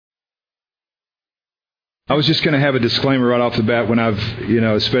I was just going to have a disclaimer right off the bat when I've,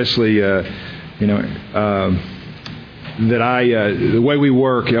 especially, the way we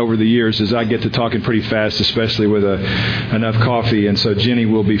work over the years is I get to talking pretty fast, especially with enough coffee. And so Jenny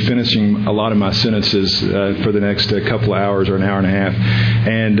will be finishing a lot of my sentences for the next couple of hours or an hour and a half.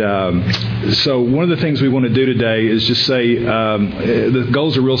 And so one of the things we want to do today is just say the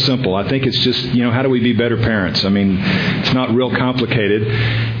goals are real simple. I think it's just, how do we be better parents? I mean, it's not real complicated.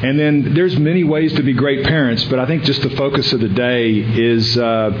 And then there's many ways to be great parents, but I think just the focus of the day is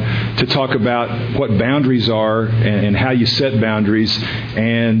to talk about what boundaries are and how you set boundaries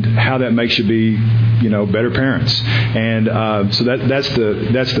and how that makes you be, better parents. And so that's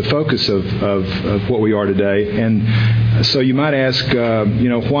the focus of what we are today. And so you might ask,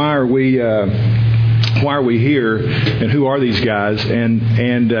 why are we here and who are these guys? And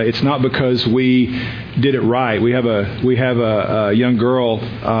it's not because we did it right. We have a young girl,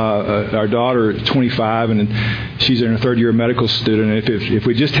 our daughter, 25, and she's in her third year of medical student. And if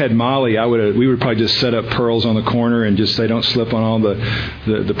we just had Molly, we would probably just set up pearls on the corner and just say, don't slip on all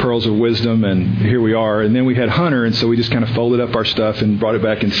the pearls of wisdom. And here we are. And then we had Hunter, and so we just kind of folded up our stuff and brought it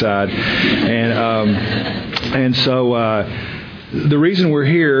back inside. And so. The reason we're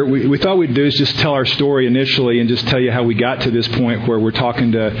here, we thought we'd do is just tell our story initially and just tell you how we got to this point where we're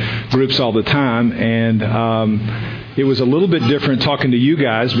talking to groups all the time. And it was a little bit different talking to you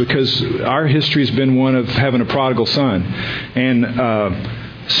guys because our history has been one of having a prodigal son. And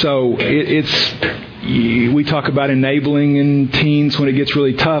so we talk about enabling in teens when it gets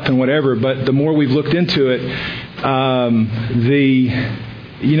really tough and whatever. But the more we've looked into it,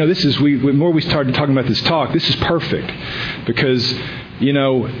 the more we started talking about this talk, this is perfect because,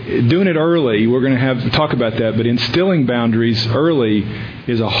 doing it early, we're going to have to talk about that, but instilling boundaries early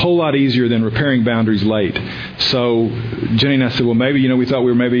is a whole lot easier than repairing boundaries late. So Jenny and I said, well, maybe, we thought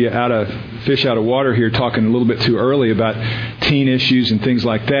we were maybe fish out of water here talking a little bit too early about teen issues and things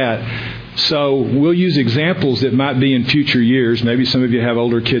like that. So we'll use examples that might be in future years. Maybe some of you have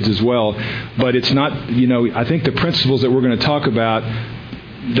older kids as well, but it's not, I think the principles that we're going to talk about,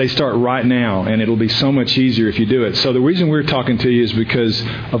 they start right now, and it'll be so much easier if you do it. So the reason we're talking to you is because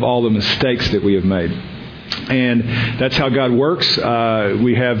of all the mistakes that we have made. And that's how God works.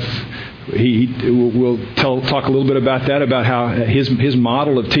 We'll talk a little bit about that, about how his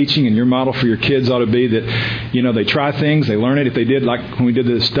model of teaching and your model for your kids ought to be that, they try things, they learn it. If they did, like when we did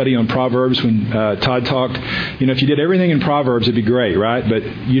the study on Proverbs, when Todd talked, if you did everything in Proverbs, it'd be great, right? But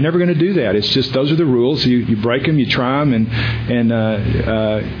you're never going to do that. It's just, those are the rules. You break them, you try them, and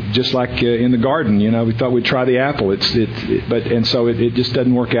just like in the garden, we thought we'd try the apple. So it just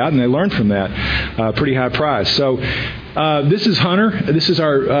doesn't work out, and they learn from that. Pretty high price. So, this is Hunter. This is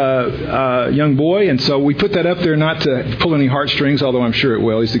our young boy, and so we put that up there not to pull any heartstrings, although I'm sure it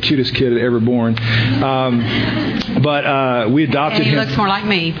will. He's the cutest kid ever born. But we adopted him. He looks more like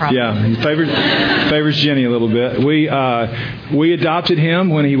me, probably. Yeah, he favors Jenny a little bit. We adopted him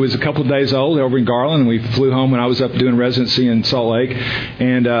when he was a couple of days old over in Garland, and we flew home when I was up doing residency in Salt Lake.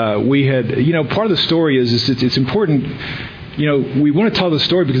 And we had, part of the story is it's important. We want to tell the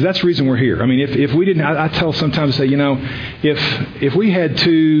story because that's the reason we're here. I mean, if we didn't, I tell sometimes, say, if we had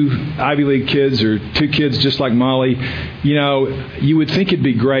two Ivy League kids or two kids just like Molly, you would think it'd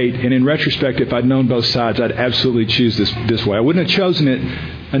be great. And in retrospect, if I'd known both sides, I'd absolutely choose this way. I wouldn't have chosen it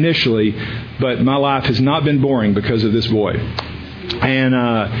initially, but my life has not been boring because of this boy. And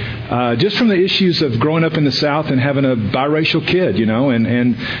just from the issues of growing up in the South and having a biracial kid,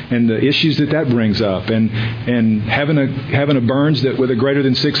 and the issues that brings up, and having a Burns that with a greater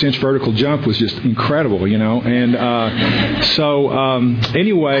than 6-inch vertical jump was just incredible, And so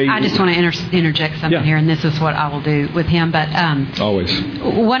anyway, I just want to interject something here, and this is what I will do with him. But always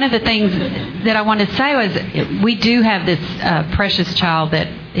one of the things that I wanted to say was we do have this precious child that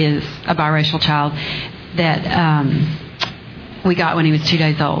is a biracial child that. We got when he was 2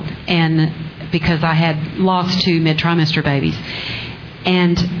 days old, and because I had lost 2 mid-trimester babies.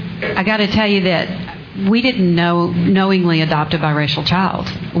 And I got to tell you that we didn't knowingly adopt a biracial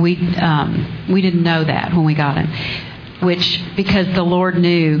child. We didn't know that when we got him, because the Lord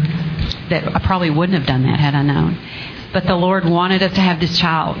knew that I probably wouldn't have done that had I known. But the Lord wanted us to have this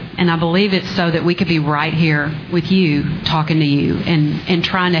child, and I believe it's so that we could be right here with you, talking to you, and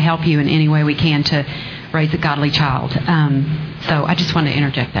trying to help you in any way we can to raise a godly child. So I just wanted to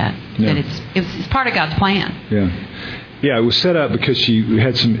interject that it's part of God's plan. Yeah, it was set up because we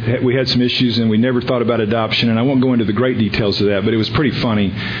had some issues, and we never thought about adoption. And I won't go into the great details of that, but it was pretty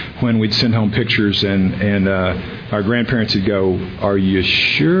funny when we'd send home pictures, and our grandparents would go, "Are you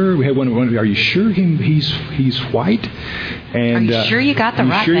sure?" We had one. "Are you sure he's white?" And are you sure you got the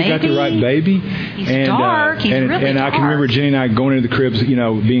right baby? You got the right baby? He's dark. He's really dark. And I can remember Jenny and I going into the cribs,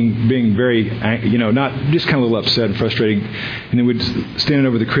 being very, not just kind of a little upset and frustrated, and then we'd standing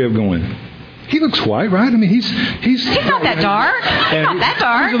over the crib going, he looks white, right? I mean, he's not that dark. He's not that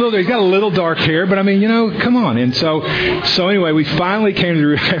dark. He's got a little dark hair, but I mean, come on. And so anyway, we finally came to the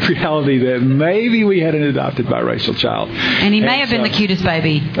reality that maybe we had an adopted biracial child. And he may have been the cutest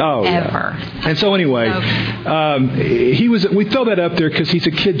baby ever. Yeah. And so anyway, we throw that up there because he's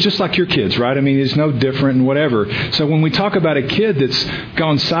a kid just like your kids, right? I mean, he's no different and whatever. So when we talk about a kid that's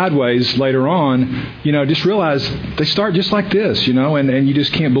gone sideways later on, just realize they start just like this, and you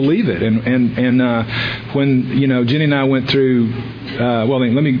just can't believe it. And when Jenny and I went through, let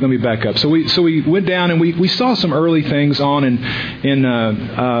me back up. So we went down and we saw some early things on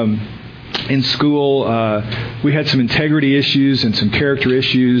in school. We had some integrity issues and some character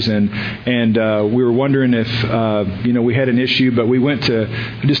issues, and we were wondering if we had an issue. But we went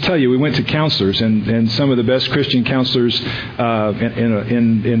to counselors, and some of the best Christian counselors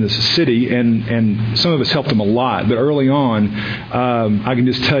in the city, and some of us helped them a lot. But early on, I can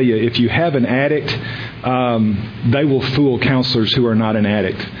just tell you, if you have an addict, they will fool counselors who are not an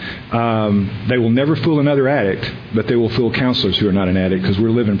addict. They will never fool another addict, but they will fool counselors who are not an addict, because we're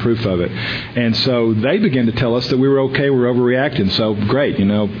living proof of it. And so they began to tell us that we were okay, we're overreacting. So great,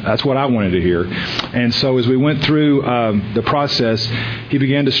 that's what I wanted to hear. And so as we went through the process, he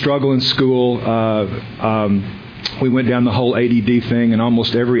began to struggle in school. We went down the whole ADD thing, and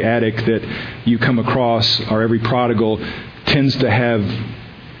almost every addict that you come across, or every prodigal, tends to have,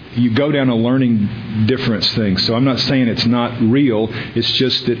 you go down a learning difference thing. So I'm not saying it's not real. It's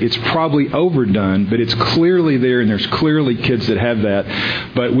just that it's probably overdone, but it's clearly there, and there's clearly kids that have that.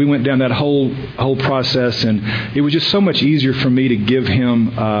 But we went down that whole process, and it was just so much easier for me to give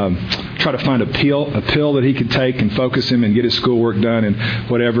him, try to find a pill that he could take and focus him and get his schoolwork done and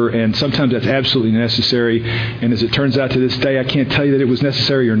whatever. And sometimes that's absolutely necessary. And as it turns out to this day, I can't tell you that it was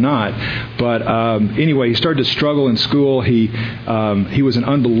necessary or not. But anyway, he started to struggle in school. He was an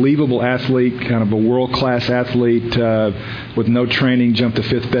unbelievable athlete, kind of a world-class athlete with no training, jumped the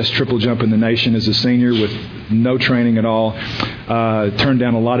 5th best triple jump in the nation as a senior with no training at all. Turned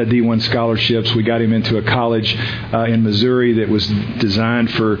down a lot of D1 scholarships. We got him into a college in Missouri that was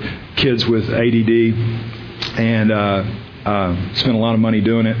designed for kids with ADD, and spent a lot of money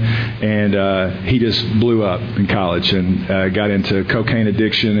doing it, and he just blew up in college and got into cocaine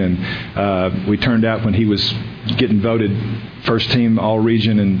addiction, and we turned out when he was getting voted first team all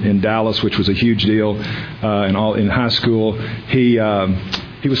region in Dallas, which was a huge deal, in high school, he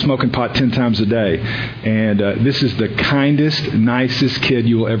was smoking pot 10 times a day. And this is the kindest, nicest kid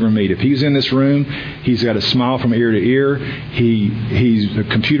you will ever meet. If he's in this room, he's got a smile from ear to ear. He's a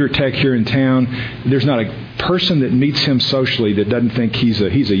computer tech here in town. There's not a person that meets him socially that doesn't think he's a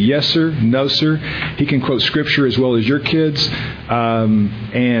yes sir, no sir. He can quote scripture as well as your kids.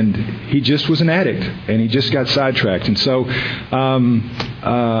 And he just was an addict, and he just got sidetracked. And so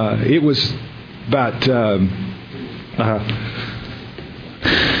it was about...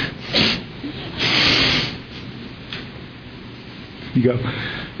 You go,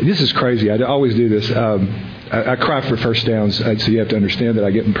 this is crazy. I always do this. I cry for first downs, so you have to understand that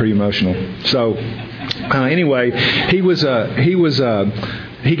I get pretty emotional. So anyway,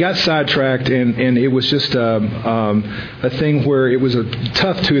 he got sidetracked, and it was just a thing where it was a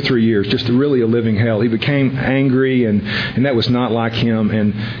tough 2 or 3 years, just really a living hell. He became angry, and that was not like him,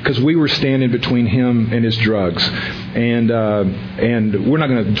 and because we were standing between him and his drugs. And we're not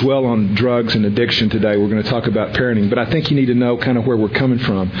going to dwell on drugs and addiction today. We're going to talk about parenting, but I think you need to know kind of where we're coming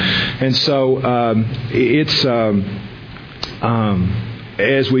from. And so it's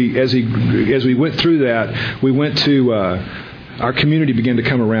as we went through that, we went to our community began to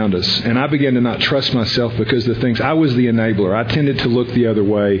come around us, and I began to not trust myself because of the things. I was the enabler. I tended to look the other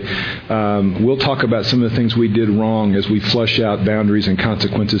way. We'll talk about some of the things we did wrong as we flush out boundaries and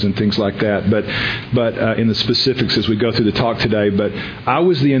consequences and things like that, but in the specifics as we go through the talk today. But I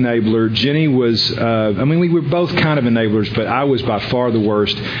was the enabler. Jenny was, we were both kind of enablers, but I was by far the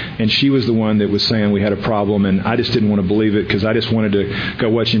worst, and she was the one that was saying we had a problem, and I just didn't want to believe it because I just wanted to go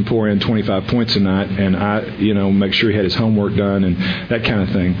watch him pour in 25 points a night, and make sure he had his homework done and that kind of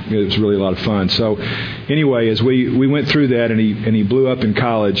thing. It was really a lot of fun. So anyway, as we went through that, and he blew up in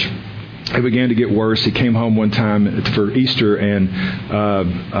college, it began to get worse. He came home one time for Easter, and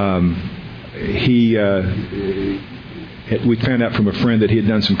we found out from a friend that he had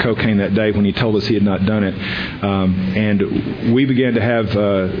done some cocaine that day when he told us he had not done it. And we began to have,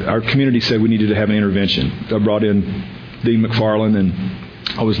 our community said we needed to have an intervention. I brought in Dean McFarland, and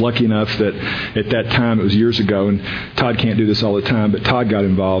I was lucky enough that at that time, it was years ago, and Todd can't do this all the time, but Todd got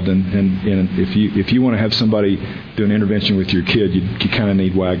involved. And if you want to have somebody do an intervention with your kid, you kind of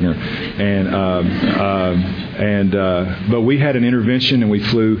need Wagner. But we had an intervention, and we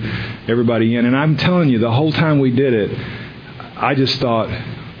flew everybody in. And I'm telling you, the whole time we did it, I just thought,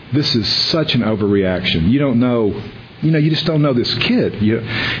 this is such an overreaction. You don't know, you just don't know this kid.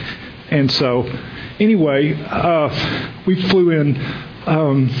 And so, anyway, we flew in.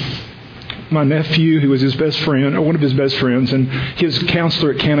 My nephew, who was his best friend, or one of his best friends, and his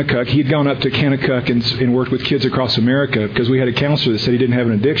counselor at Kanakuk. He had gone up to Kanakuk and worked with kids across America because we had a counselor that said he didn't have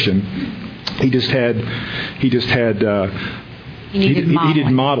an addiction. He needed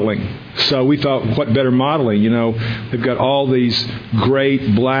modeling. So we thought, what better modeling? They've got all these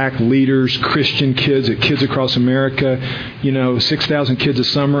great black leaders, Christian kids at Kids Across America, 6,000 kids a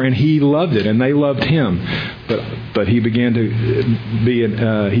summer, and he loved it, and they loved him. But he began to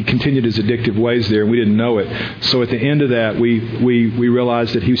he continued his addictive ways there, and we didn't know it. So at the end of that, we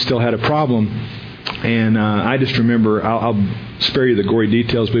realized that he still had a problem. And I just remember, I'll spare you the gory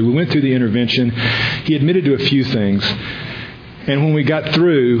details, but we went through the intervention. He admitted to a few things. And when we got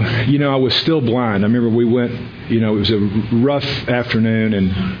through, I was still blind. I remember we went, it was a rough afternoon,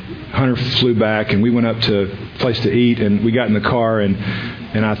 and Hunter flew back, and we went up to a place to eat, and we got in the car, and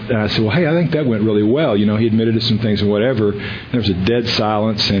I said, well, hey, I think that went really well. He admitted to some things and whatever. And there was a dead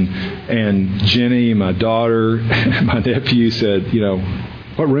silence, and Jenny, my daughter, my nephew said,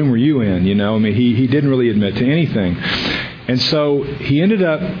 what room were you in? He didn't really admit to anything. And so he ended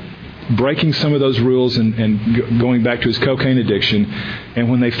up breaking some of those rules and going back to his cocaine addiction. And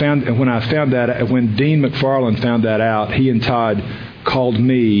when Dean McFarland found that out, he and Todd called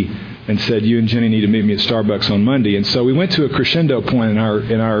me and said, you and Jenny need to meet me at Starbucks on Monday. And so we went to a crescendo point in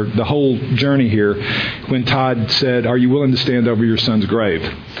the whole journey here when Todd said, are you willing to stand over your son's grave?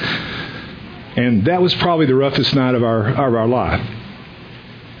 And that was probably the roughest night of our life.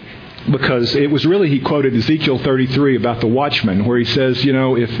 Because it was really, he quoted Ezekiel 33 about the watchman, where he says,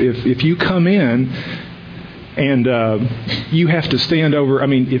 if you come in and you have to stand over,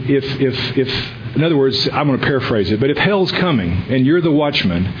 if in other words, I'm going to paraphrase it, but if hell's coming and you're the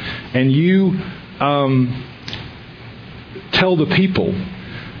watchman and you tell the people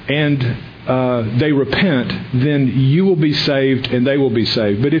and they repent, then you will be saved and they will be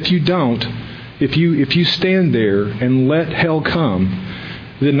saved. But if you don't, if you stand there and let hell come,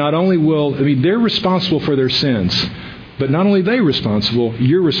 then not only they're responsible for their sins, but not only they responsible,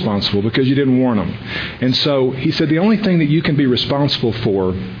 you're responsible because you didn't warn them. And so he said the only thing that you can be responsible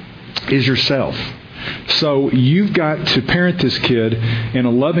for is yourself. So you've got to parent this kid in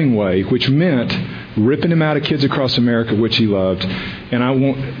a loving way, which meant ripping him out of Kids Across America, which he loved. And I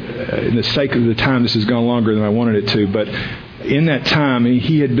won't, in the sake of the time, this has gone longer than I wanted it to, but in that time,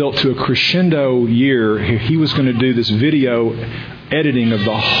 he had built to a crescendo year. He was going to do this video editing of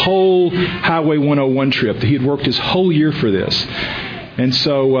the whole Highway 101 trip. He had worked his whole year for this. And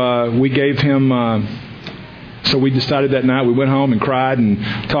so we gave him... So we decided that night, we went home and cried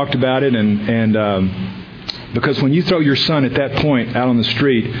and talked about it. And because when you throw your son at that point out on the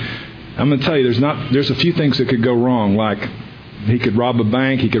street, I'm going to tell you, there's a few things that could go wrong. Like he could rob a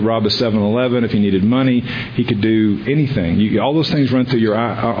bank, he could rob a 7-Eleven if he needed money, he could do anything. All those things run through your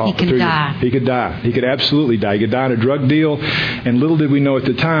eye. He could die. He could die. He could absolutely die. He could die in a drug deal. And little did we know at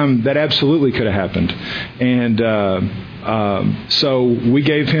the time that absolutely could have happened. And so we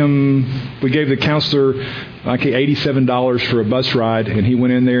gave the counselor like $87 for a bus ride, and he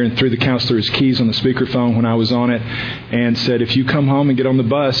went in there and threw the counselor his keys on the speakerphone when I was on it and said, if you come home and get on the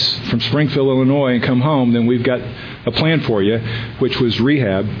bus from Springfield, Illinois and come home, then we've got a plan for you, which was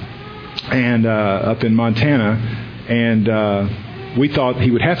rehab and up in Montana. And we thought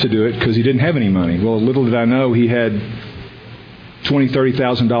he would have to do it because he didn't have any money. Well, little did I know he had $20,000,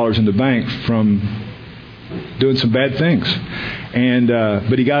 $30,000 in the bank from doing some bad things. And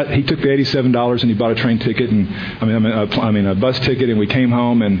but he took the $87 and he bought a train ticket and a bus ticket, and we came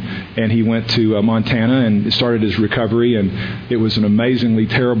home and he went to Montana and started his recovery, and it was an amazingly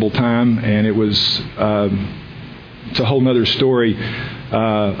terrible time, and it was it's a whole other story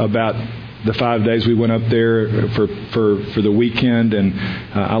about the 5 days we went up there for the weekend, and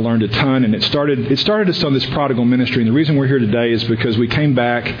I learned a ton. And it started us on this prodigal ministry. And the reason we're here today is because we came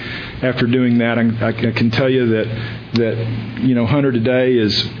back after doing that. I can tell you that Hunter today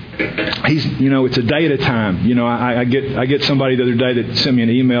is it's a day at a time. I get somebody the other day that sent me an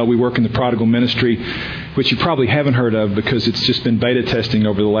email. We work in the prodigal ministry, which you probably haven't heard of because it's just been beta testing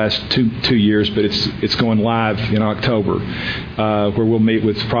over the last two years, but it's going live in October, where we'll meet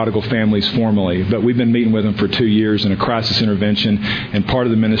with prodigal families formally. But we've been meeting with them for 2 years in a crisis intervention, and part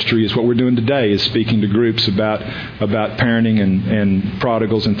of the ministry is what we're doing today is speaking to groups about parenting and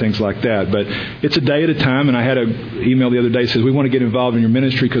prodigals and things like that. But it's a day at a time, and I had an email the other day that says, we want to get involved in your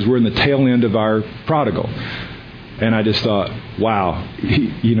ministry because we're in the tail end of our prodigal. And I just thought, wow,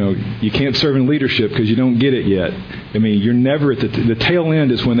 you can't serve in leadership because you don't get it yet. I mean, you're never at the tail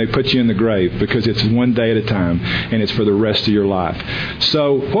end is when they put you in the grave because it's one day at a time and it's for the rest of your life.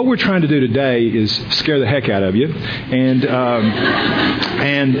 So what we're trying to do today is scare the heck out of you and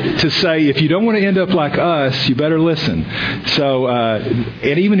to say, if you don't want to end up like us, you better listen. So,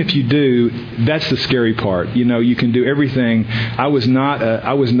 and even if you do, that's the scary part. You can do everything. I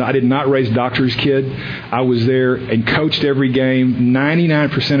did not raise doctor's kid. I was there and coached every game.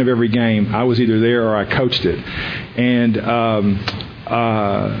 99% of every game, I was either there or I coached it. And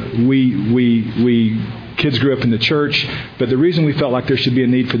we kids grew up in the church, but the reason we felt like there should be a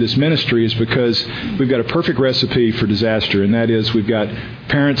need for this ministry is because we've got a perfect recipe for disaster, and that is we've got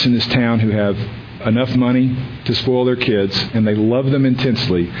parents in this town who have enough money to spoil their kids, and they love them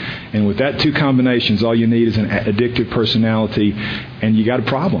intensely. And with that two combinations, all you need is an addictive personality, and you got a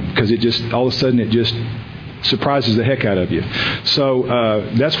problem because it just all of a sudden it just surprises the heck out of you. So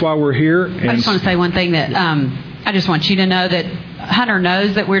that's why we're here. And I just want to say one thing that I just want you to know that Hunter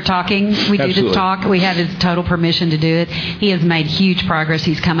knows that we're talking. We do this talk. We have his total permission to do it. He has made huge progress.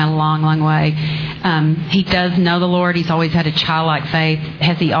 He's come a long, long way. He does know the Lord. He's always had a childlike faith.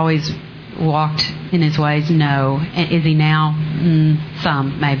 Has he always walked in his ways? No. Is he now?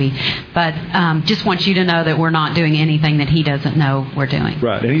 Some, maybe. But just want you to know that we're not doing anything that he doesn't know we're doing.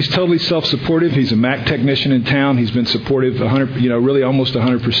 Right. And he's totally self-supportive. He's a Mac technician in town. He's been supportive 100, really almost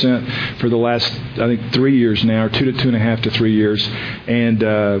 100% for the last, I think, 3 years now, or 2.5 to 3 years.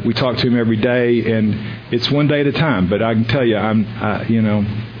 And we talk to him every day, and it's one day at a time. But I can tell you,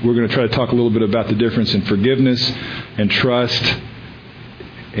 we're going to try to talk a little bit about the difference in forgiveness and trust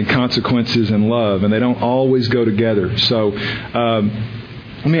and consequences and love, and they don't always go together. So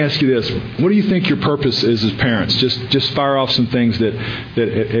let me ask you this. What do you think your purpose is as parents? Just fire off some things that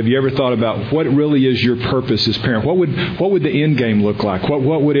have you ever thought about what really is your purpose as parent? What would the end game look like? What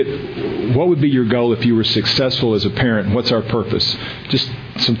would be your goal if you were successful as a parent? What's our purpose? Just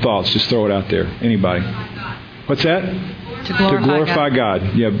some thoughts. Just throw it out there. Anybody? What's that? To glorify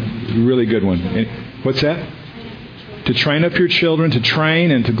God. Yeah, really good one. What's that? To train up your children, to train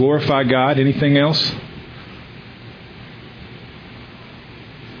and to glorify God. Anything else?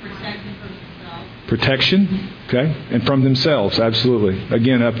 Protection, okay, and from themselves, absolutely.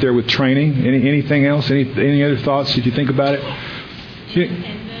 Again, up there with training. Anything else? Any other thoughts if you think about it?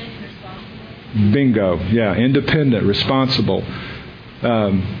 Bingo. Yeah, independent, responsible. I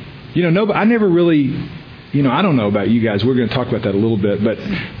never really. I don't know about you guys. We're going to talk about that a little bit. But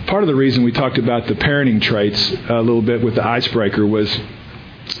part of the reason we talked about the parenting traits a little bit with the icebreaker was,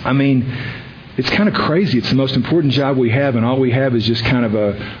 it's kind of crazy. It's the most important job we have, and all we have is just kind of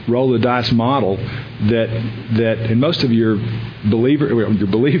a roll the dice model that and most of your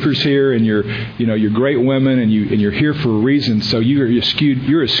believers here, and you're great women, and you're here for a reason. So you're a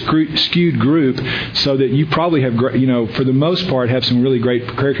skewed group, so that you probably have for the most part have some really great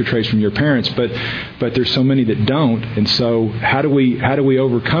character traits from your parents, but there's so many that don't. And so how do we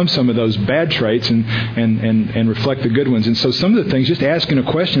overcome some of those bad traits and reflect the good ones? And so some of the things, just asking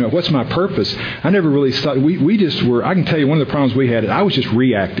a question about what's my purpose. I never really thought we just were. I can tell you one of the problems we had. I was just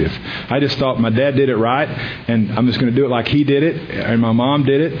reactive. I just thought my dad did it right, and I'm just going to do it like he did it, and my mom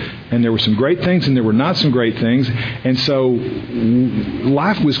did it. And there were some great things, and there were not some great things. And so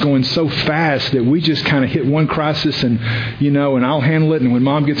life was going so fast that we just kind of hit one crisis, and I'll handle it. And when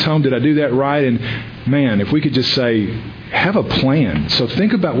mom gets home, did I do that right? And man, if we could just say, have a plan. So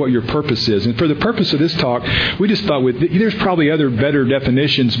think about what your purpose is. And for the purpose of this talk, we just thought there's probably other better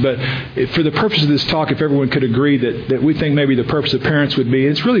definitions, but for the purpose of this talk, if everyone could agree that we think maybe the purpose of parents would be,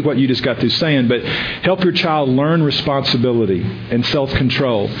 it's really what you just got through saying, but help your child learn responsibility and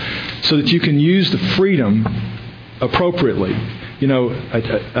self-control so that you can use the freedom appropriately,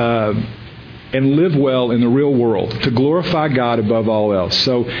 and live well in the real world, to glorify God above all else.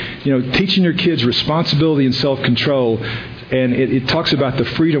 So, teaching your kids responsibility and self-control, and it talks about the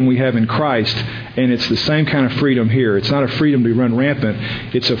freedom we have in Christ, and it's the same kind of freedom here. It's not a freedom to run rampant.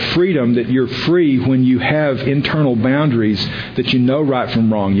 It's a freedom that you're free when you have internal boundaries, that you know right from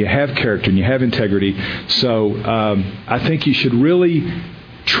wrong. You have character and you have integrity. So I think you should really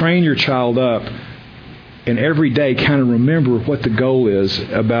train your child up, and every day kind of remember what the goal is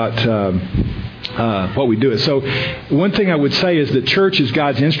about what we do it. So one thing I would say is that church is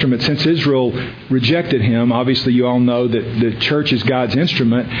God's instrument. Since Israel rejected him, obviously you all know that the church is God's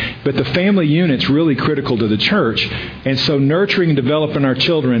instrument, but the family unit's really critical to the church. And so nurturing and developing our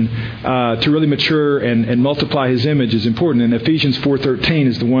children to really mature and multiply his image is important. And Ephesians 4:13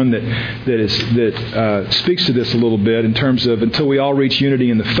 is the one that speaks to this a little bit in terms of until we all reach unity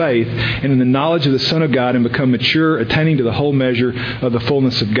in the faith and in the knowledge of the Son of God and become mature, attaining to the whole measure of the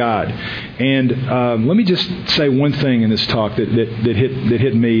fullness of God. And let me just say one thing in this talk that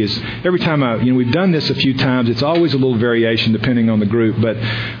hit me is every time we've done this a few times. It's always a little variation depending on the group, but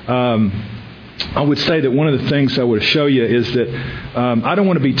I would say that one of the things I would show you is that I don't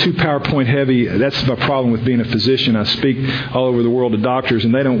want to be too PowerPoint heavy. That's my problem with being a physician. I speak all over the world to doctors,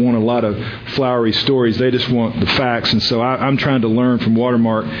 and they don't want a lot of flowery stories. They just want the facts. And so I'm trying to learn from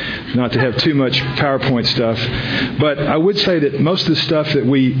Watermark not to have too much PowerPoint stuff. But I would say that most of the stuff that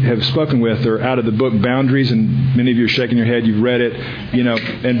we have spoken with are out of the book Boundaries, and many of you are shaking your head. You've read it,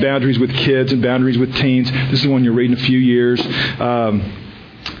 and Boundaries with Kids and Boundaries with Teens. This is the one you'll read in a few years.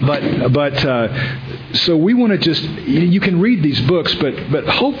 So we want to just, you can read these books, but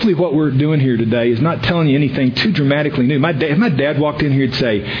hopefully what we're doing here today is not telling you anything too dramatically new. If my dad walked in here and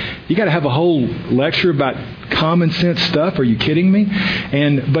say, you got to have a whole lecture about common sense stuff. Are you kidding me?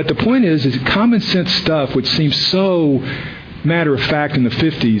 But the point is common sense stuff, which seems so matter of fact in the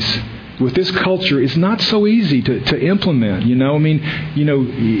 50s, with this culture, is not so easy to implement. In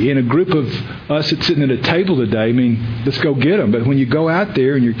a group of us that's sitting at a table today, let's go get them. But when you go out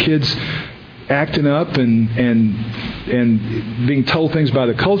there and your kids acting up and being told things by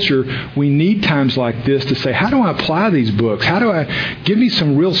the culture, we need times like this to say, how do I apply these books? Give me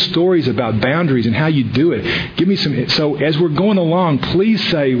some real stories about boundaries and how you do it. Give me some. So as we're going along, please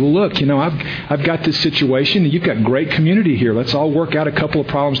say, well, look, I've got this situation and you've got great community here. Let's all work out a couple of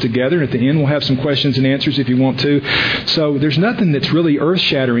problems together. And at the end, we'll have some questions and answers if you want to. So there's nothing that's really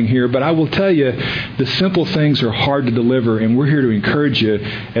earth-shattering here, but I will tell you, the simple things are hard to deliver, and we're here to encourage you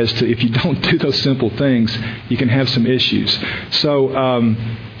as to if you don't do those simple things, you can have some issues. So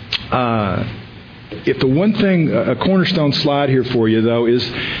if the one thing, a cornerstone slide here for you, though, is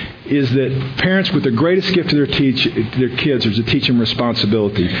that parents with the greatest gift to their kids is to teach them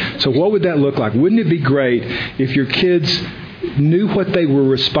responsibility. So what would that look like? Wouldn't it be great if your kids knew what they were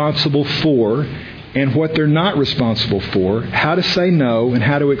responsible for and what they're not responsible for, how to say no and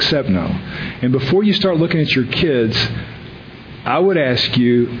how to accept no? And before you start looking at your kids, I would ask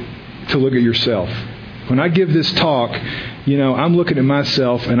you to look at yourself. When I give this talk, I'm looking at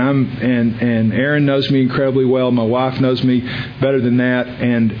myself, and Aaron knows me incredibly well. My wife knows me better than that.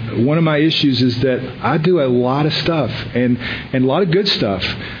 And one of my issues is that I do a lot of stuff and a lot of good stuff.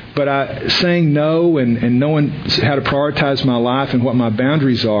 But saying no and knowing how to prioritize my life and what my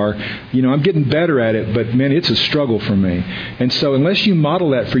boundaries are, I'm getting better at it. But man, it's a struggle for me. And so unless you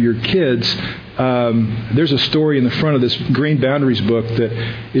model that for your kids, there's a story in the front of this Green Boundaries book that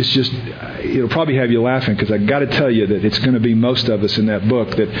is just, it'll probably have you laughing, because I got to tell you that it's going to be most of us in that book.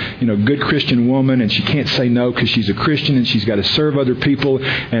 That, good Christian woman, and she can't say no because she's a Christian and she's got to serve other people.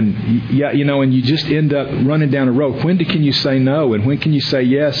 And and you just end up running down a road. When can you say no, and when can you say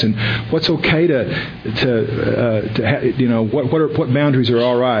yes? And what's okay what boundaries are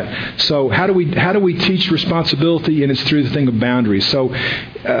all right? So how do we teach responsibility? And it's through the thing of boundaries. So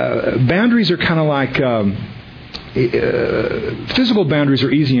boundaries are kind of like physical boundaries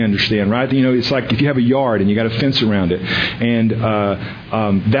are easy to understand, right? It's like if you have a yard and you got a fence around it, and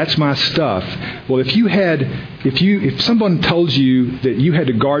that's my stuff. Well, if someone told you that you had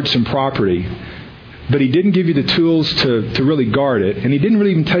to guard some property, but he didn't give you the tools to really guard it, and he didn't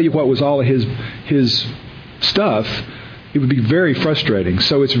really even tell you what was all of his stuff, it would be very frustrating.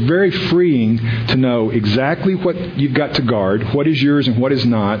 So it's very freeing to know exactly what you've got to guard, what is yours and what is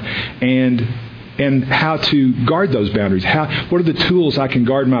not, and how to guard those boundaries. What are the tools I can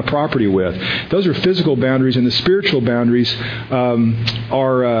guard my property with? Those are physical boundaries, and the spiritual boundaries are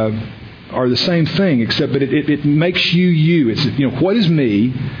the same thing, except but it makes you. It's what is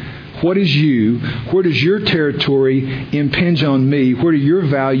me. What is you? Where does your territory impinge on me? Where do your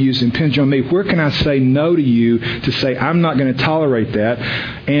values impinge on me? Where can I say no to you to say I'm not going to tolerate that?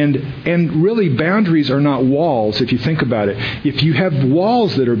 And really, boundaries are not walls, if you think about it. If you have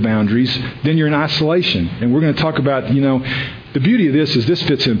walls that are boundaries, then you're in isolation. And we're going to talk about, the beauty of this is this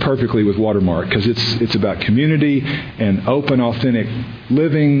fits in perfectly with Watermark because it's about community and open, authentic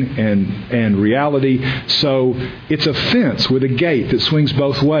living and reality. So it's a fence with a gate that swings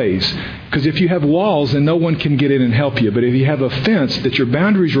both ways. Because if you have walls, then no one can get in and help you. But if you have a fence that your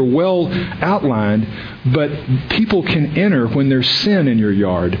boundaries are well outlined, but people can enter when there's sin in your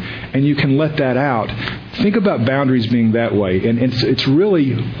yard, and you can let that out. Think about boundaries being that way. And it's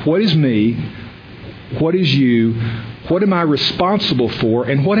really, what is me? What is you? What am I responsible for,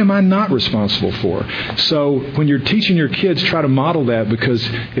 and what am I not responsible for? So when you're teaching your kids, try to model that, because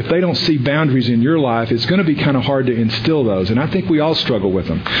if they don't see boundaries in your life, it's going to be kind of hard to instill those. And I think we all struggle with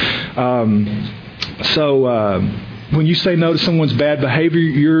them. When you say no to someone's bad behavior,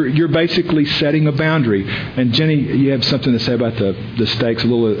 you're basically setting a boundary. And Jenny, you have something to say about the stakes, a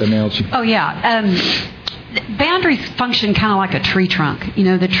little analogy. Oh, yeah. Boundaries function kind of like a tree trunk. You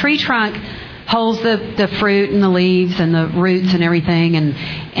know, the tree trunk holds the fruit and the leaves and the roots and everything,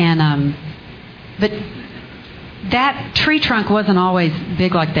 but that tree trunk wasn't always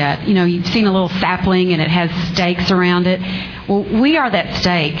big like that. You know, you've seen a little sapling and it has stakes around it. Well, we are that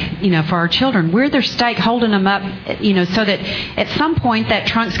stake, you know, for our children. We're their stake holding them up, you know, so that at some point that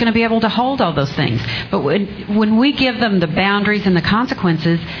trunk's going to be able to hold all those things. But when we give them the boundaries and the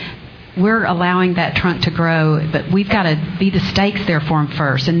consequences, we're allowing that trunk to grow, but we've got to be the stakes there for them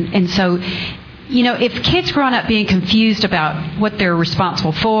first. And so, you know, if kids growing up being confused about what they're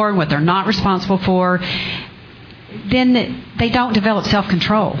responsible for and what they're not responsible for, then they don't develop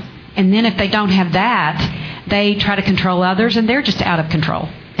self-control. And then if they don't have that, they try to control others, and they're just out of control.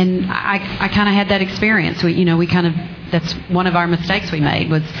 And I kind of had that experience. That's one of our mistakes we made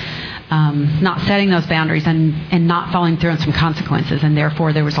was not setting those boundaries and not following through on some consequences, and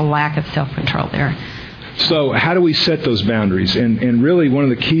therefore there was a lack of self-control there. So how do we set those boundaries? And really one of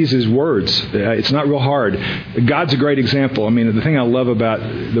the keys is words. It's not real hard. God's a great example. I mean, the thing I love about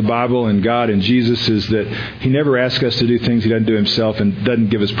the Bible and God and Jesus is that He never asks us to do things He doesn't do Himself and doesn't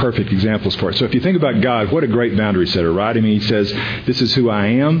give us perfect examples for it. So if you think about God, what a great boundary setter, right? I mean, He says, this is who I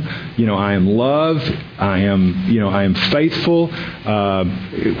am. You know, I am love. I am faithful.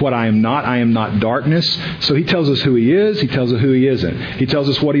 What I am not darkness. So He tells us who He is. He tells us who He isn't. He tells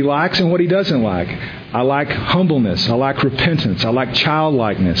us what He likes and what He doesn't like. I like humbleness. I like repentance. I like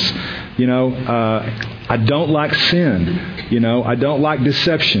childlikeness. You know, I don't like sin. You know, I don't like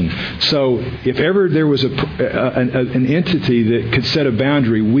deception. So if ever there was an entity that could set a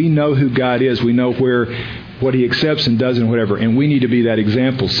boundary, we know who God is. We know what He accepts and doesn't, whatever, and we need to be that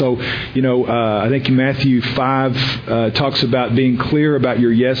example. So, you know, I think Matthew 5 talks about being clear about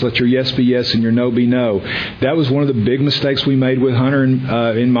your yes. Let your yes be yes and your no be no. That was one of the big mistakes we made with Hunter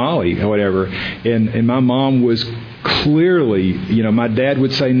and Molly or whatever. And my mom was clearly, you know, my dad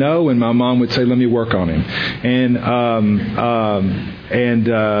would say no, and my mom would say, let me work on him. And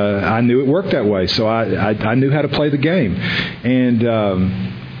I knew it worked that way, so I knew how to play the game.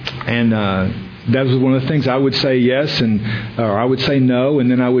 That was one of the things. I would say yes, or I would say no, and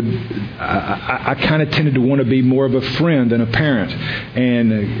then I kind of tended to want to be more of a friend than a parent,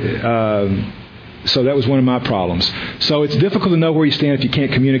 and so that was one of my problems. So it's difficult to know where you stand if you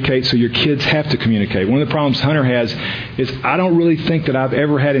can't communicate. So your kids have to communicate. One of the problems Hunter has is I don't really think that I've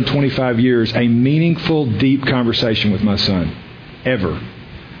ever had in 25 years a meaningful, deep conversation with my son, ever.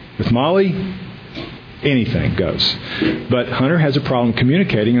 With Molly, anything goes. But Hunter has a problem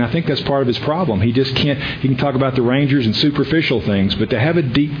communicating, and I think that's part of his problem. He just can't. He can talk about the Rangers and superficial things, but to have a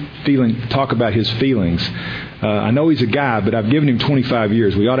deep feeling, talk about his feelings. I know he's a guy, but I've given him 25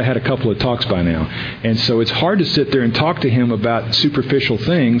 years. We ought to have had a couple of talks by now. And so it's hard to sit there and talk to him about superficial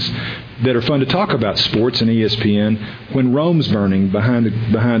things that are fun to talk about, sports and ESPN, when Rome's burning behind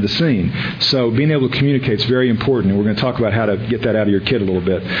the scene. So being able to communicate is very important, and we're going to talk about how to get that out of your kid a little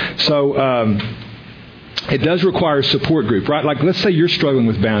bit. So it does require a support group, right? Like, let's say you're struggling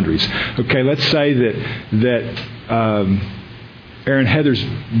with boundaries. Okay, let's say that Erin Heather's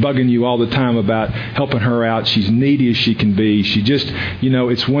bugging you all the time about helping her out. She's needy as she can be. She just, you know,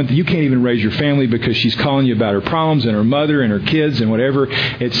 it's one thing. You can't even raise your family because she's calling you about her problems and her mother and her kids and whatever.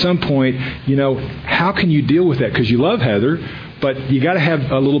 At some point, you know, how can you deal with that? Because you love Heather, but you got to have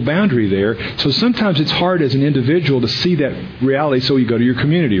a little boundary there. So sometimes it's hard as an individual to see that reality, so you go to your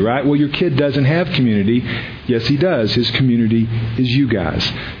community, right? Well, your kid doesn't have community. Yes, he does. His community is you guys.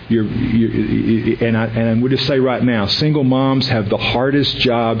 And I would just say right now, single moms have the hardest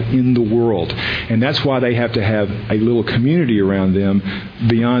job in the world. And that's why they have to have a little community around them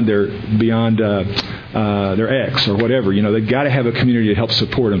beyond their ex or whatever. You know, they've got to have a community to help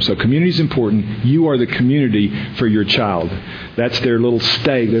support them. So community is important. You are the community for your child. That's their little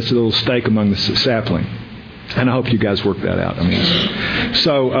stake. That's a little stake among the sapling. And I hope you guys work that out.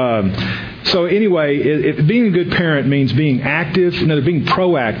 So anyway, being a good parent means being active, being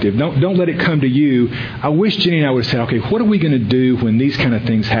proactive. Don't let it come to you. I wish Jenny and I would have said, okay, what are we going to do when these kind of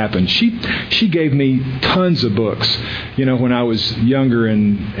things happen? She gave me tons of books, when I was younger,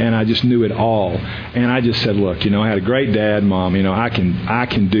 and I just knew it all. And I just said, look, I had a great dad, Mom. I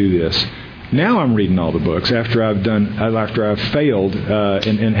can do this. Now I'm reading all the books after I've failed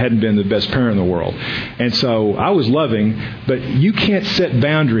and hadn't been the best parent in the world. And so I was loving, but you can't set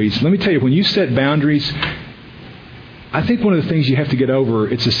boundaries. Let me tell you, when you set boundaries, I think one of the things you have to get over,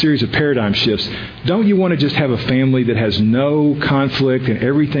 it's a series of paradigm shifts. Don't you want to just have a family that has no conflict and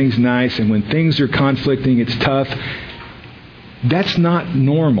everything's nice, and when things are conflicting, it's tough? That's not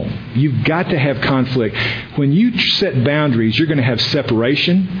normal. You've got to have conflict. When you set boundaries, you're going to have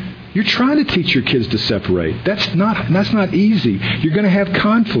separation. You're trying to teach your kids to separate. That's not easy. You're going to have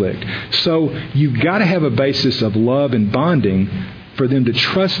conflict. So you've got to have a basis of love and bonding for them to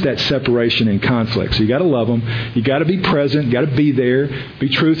trust that separation and conflict. So you got to love them. You got to be present. You got to be there. Be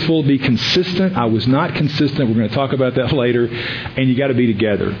truthful. Be consistent. I was not consistent. We're going to talk about that later. And you got to be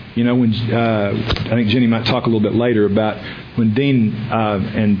together. When I think Jenny might talk a little bit later about when Dean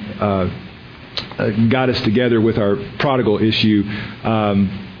got us together with our prodigal issue.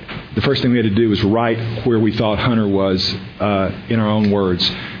 The first thing we had to do was write where we thought Hunter was in our own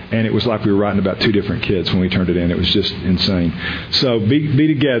words. And it was like we were writing about two different kids when we turned it in. It was just insane. So be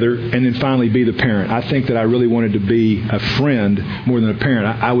together, and then finally be the parent. I think that I really wanted to be a friend more than a parent.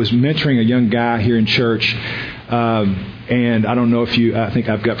 I was mentoring a young guy here in church. And I don't know I think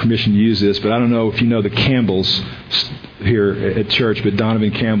I've got permission to use this, but I don't know if you know the Campbells here at church, but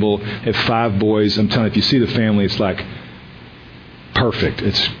Donovan Campbell have 5 boys. I'm telling you, if you see the family, it's like perfect.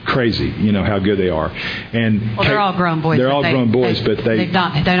 It's crazy, how good they are. And they're all grown boys. They're all grown boys, but they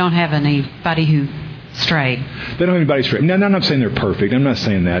don't have anybody who strayed. They don't have anybody strayed. No, I'm not saying they're perfect. I'm not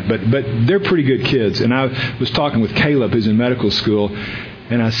saying that, but they're pretty good kids. And I was talking with Caleb, who's in medical school,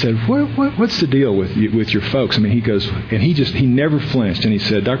 and I said, "What's the deal with your folks?" I mean, he goes, and he never flinched, and he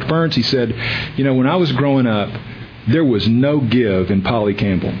said, "Dr. Burns," he said, when I was growing up, there was no give in Polly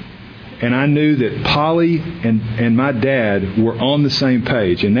Campbell. And I knew that Polly and my dad were on the same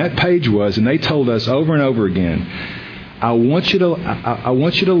page. And that page was, and they told us over and over again, I want you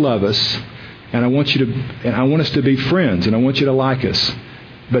to love us, and I want us to be friends, and I want you to like us.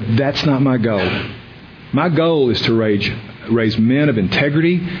 But that's not my goal. My goal is to raise men of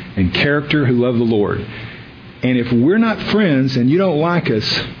integrity and character who love the Lord. And if we're not friends and you don't like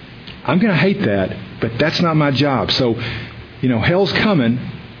us, I'm going to hate that, but that's not my job. So, hell's coming,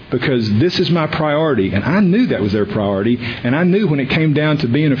 because this is my priority. And I knew that was their priority. And I knew when it came down to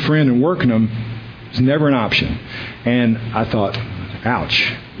being a friend and working them, it was never an option. And I thought,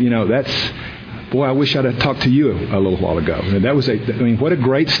 ouch. Boy, I wish I'd have talked to you a little while ago. And that was what a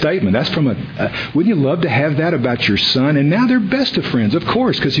great statement. That's from wouldn't you love to have that about your son? And now they're best of friends, of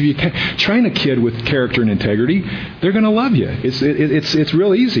course, because if you train a kid with character and integrity, they're going to love you. It's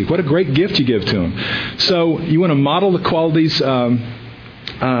real easy. What a great gift you give to them. So you want to model the qualities.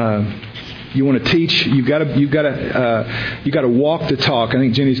 You want to teach. You got to walk the talk. I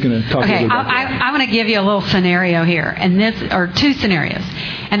think Jenny's going to talk a little bit about that. I'm going to give you a little scenario here, and two scenarios.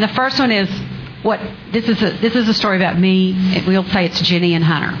 And the first one is this is a story about me. We'll say it's Jenny and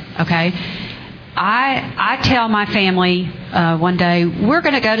Hunter. Okay. I tell my family one day, we're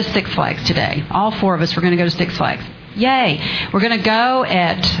going to go to Six Flags today. All 4 of us, we're going to go to Six Flags. Yay. We're going to go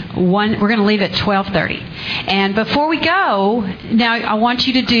at 1, we're going to leave at 12:30. And before we go, now I want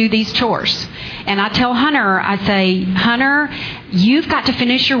you to do these chores. And I tell Hunter, I say, Hunter, you've got to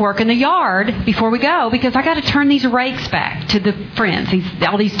finish your work in the yard before we go, because I got to turn these rakes back to the friends,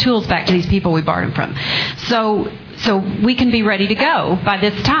 all these tools back to these people we borrowed them from. So we can be ready to go by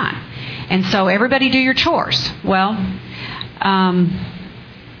this time. And so everybody do your chores. Well,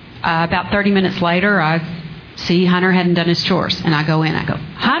 about 30 minutes later, I see Hunter hadn't done his chores. And I go in. I go,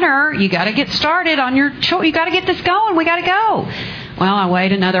 Hunter, you got to get started on your chore. You got to get this going. We got to go. Well, I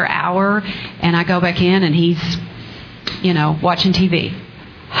wait another hour, and I go back in, and he's, watching TV.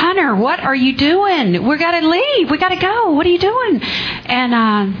 Hunter, what are you doing? We got to leave. We got to go. What are you doing?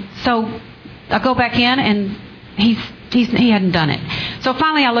 And so I go back in, and he hadn't done it. So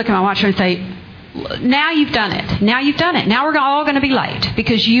finally, I look at my watch and say, now you've done it. Now you've done it. Now we're all going to be late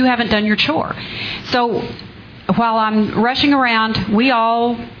because you haven't done your chore. So while I'm rushing around, we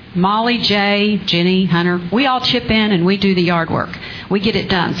all, Molly, Jay, Jenny, Hunter, we all chip in and we do the yard work. We get it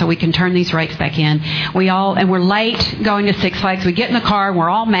done so we can turn these rakes back in. And we're late going to Six Flags. We get in the car and we're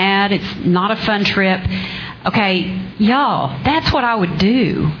all mad. It's not a fun trip. Okay, y'all, that's what I would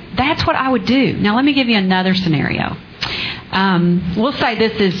do. That's what I would do. Now, let me give you another scenario. We'll say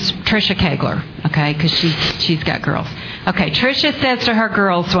this is Trisha Kegler, okay, because she's got girls. Okay, Trisha says to her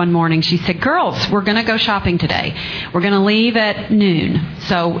girls one morning, she said, girls, we're going to go shopping today. We're going to leave at noon.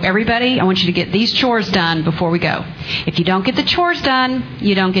 So everybody, I want you to get these chores done before we go. If you don't get the chores done,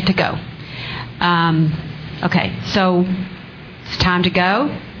 you don't get to go. Okay, so it's time to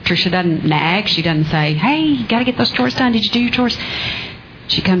go. Trisha doesn't nag. She doesn't say, hey, you got to get those chores done. Did you do your chores?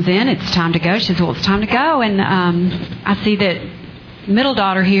 She comes in. It's time to go. She says, well, it's time to go. And I see that middle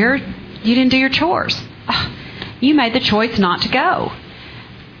daughter here, you didn't do your chores. Oh, you made the choice not to go.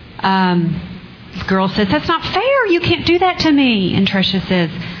 The girl says, that's not fair. You can't do that to me. And Trisha says,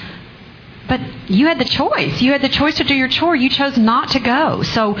 but you had the choice. You had the choice to do your chore. You chose not to go.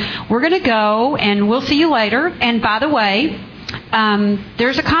 So we're going to go, and we'll see you later. And by the way,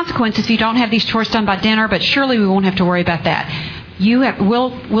 there's a consequence if you don't have these chores done by dinner, but surely we won't have to worry about that.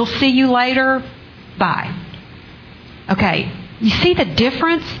 We'll see you later. Bye. Okay. You see the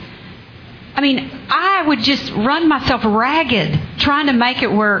difference? I mean, I would just run myself ragged trying to make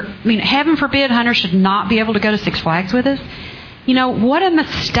it where, heaven forbid Hunter should not be able to go to Six Flags with us. What a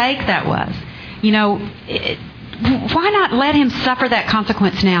mistake that was. Why not let him suffer that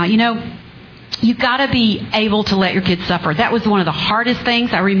consequence now? You've got to be able to let your kids suffer. That was one of the hardest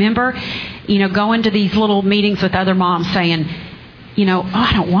things. I remember, going to these little meetings with other moms saying,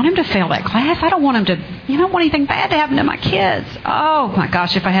 I don't want him to fail that class. I don't want him to, I don't want anything bad to happen to my kids. Oh, my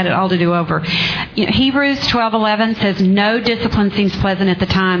gosh, if I had it all to do over. Hebrews 12:11 says, no discipline seems pleasant at the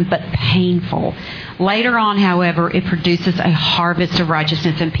time, but painful. Later on, however, it produces a harvest of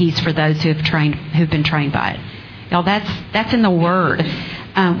righteousness and peace for those who've been trained by it. Y'all, that's in the Word.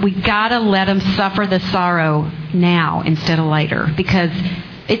 We got to let them suffer the sorrow now instead of later, because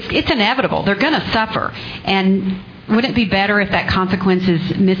it's inevitable. They're going to suffer. And wouldn't it be better if that consequence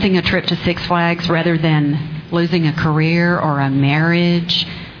is missing a trip to Six Flags rather than losing a career or a marriage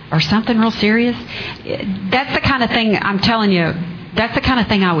or something real serious? That's the kind of thing, I'm telling you, that's the kind of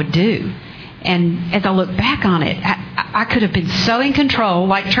thing I would do. And as I look back on it, I could have been so in control,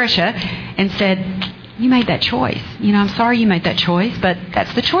 like Trisha, and said, you made that choice. I'm sorry you made that choice, but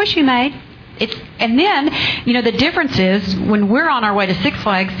that's the choice you made. And then, the difference is when we're on our way to Six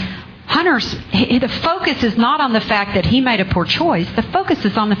Flags, the focus is not on the fact that he made a poor choice. The focus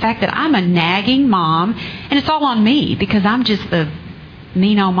is on the fact that I'm a nagging mom, and it's all on me because I'm just the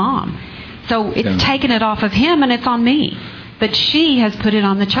mean old mom. So it's taken it off of him, and it's on me. But she has put it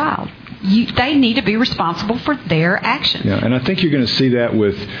on the child. They need to be responsible for their actions. Yeah, and I think you're going to see that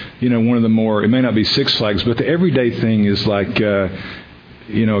with, one of the more, it may not be Six Flags, but the everyday thing is like, a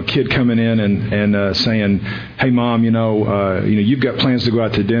kid coming in and saying, hey, Mom, you've got plans to go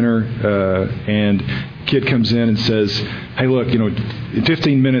out to dinner, and kid comes in and says, hey, look, in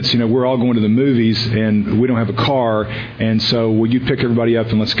 15 minutes, we're all going to the movies, and we don't have a car, and so will you pick everybody up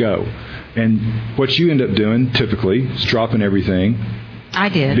and let's go? And what you end up doing, typically, is dropping everything. I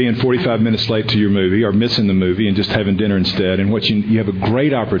did. Being 45 minutes late to your movie or missing the movie and just having dinner instead. And what you have a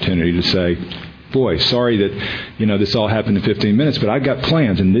great opportunity to say, boy, sorry that, this all happened in 15 minutes, but I've got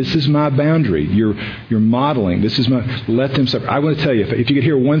plans, and this is my boundary. You're modeling. This is let them suffer. I want to tell you, if you could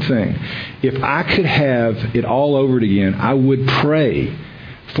hear one thing, if I could have it all over again, I would pray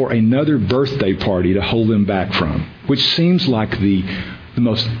for another birthday party to hold them back from, which seems like the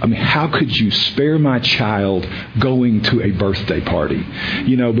most, how could you spare my child going to a birthday party?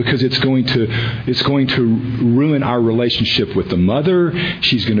 Because it's going to ruin our relationship with the mother.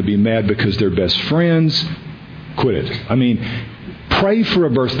 She's going to be mad because they're best friends. Quit it. Pray for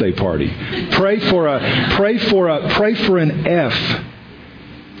a birthday party. Pray for an F.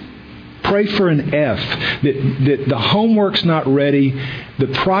 Pray for an F. That the homework's not ready. The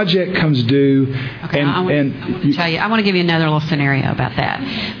project comes due. Okay, I want to give you another little scenario about that,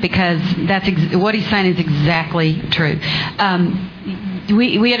 because that's what he's saying is exactly true.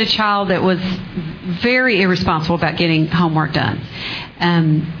 We had a child that was very irresponsible about getting homework done.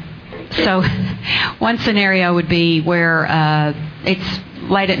 So one scenario would be where it's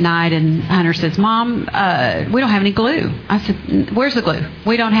late at night and Hunter says, Mom, we don't have any glue. I said, where's the glue?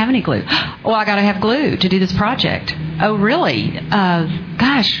 We don't have any glue. Well, I got to have glue to do this project. Oh, really?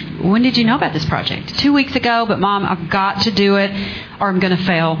 Gosh, when did you know about this project? 2 weeks ago, but Mom, I've got to do it or I'm going to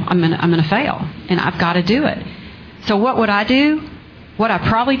fail. I'm going to fail, and I've got to do it. So what would I do? What I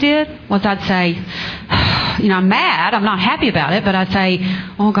probably did was I'd say, I'm mad. I'm not happy about it, but I'd say,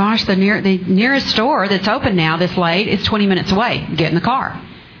 oh gosh, the nearest store that's open now this late is 20 minutes away. Get in the car.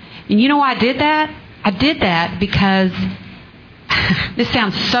 And you know why I did that? I did that because This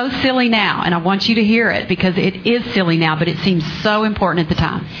sounds so silly now, and I want you to hear it because it is silly now, but it seems so important at the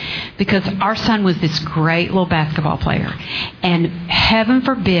time. Because our son was this great little basketball player, and heaven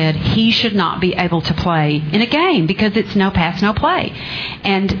forbid he should not be able to play in a game because it's no pass, no play.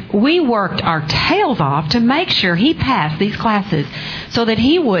 And we worked our tails off to make sure he passed these classes so that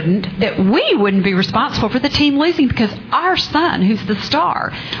we wouldn't be responsible for the team losing because our son, who's the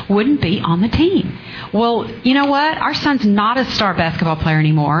star, wouldn't be on the team. Well, you know what? Our son's not a star basketball player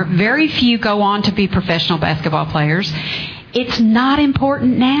anymore. Very few go on to be professional basketball players. It's not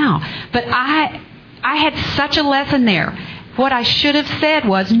important now. But I had such a lesson there. What I should have said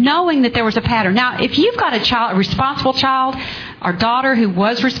was knowing that there was a pattern. Now, if you've got a responsible child, our daughter who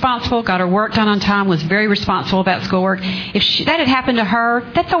was responsible, got her work done on time, was very responsible about schoolwork, if that had happened to her,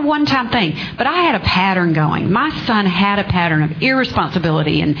 that's a one-time thing. But I had a pattern going. My son had a pattern of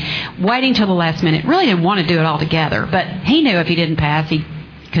irresponsibility and waiting till the last minute. Really didn't want to do it all together, but he knew if he didn't pass, he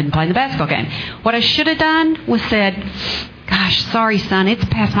couldn't play in the basketball game. What I should have done was said, gosh, sorry, son, it's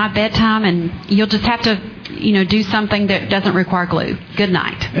past my bedtime, and you'll just have to, do something that doesn't require glue. Good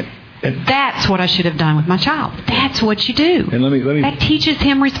night. And that's what I should have done with my child. That's what you do. And let me that teaches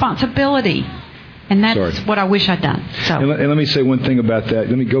him responsibility. And that's what I wish I'd done. So. And let me say one thing about that.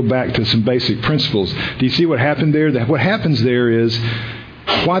 Let me go back to some basic principles. Do you see what happened there? What happens there is,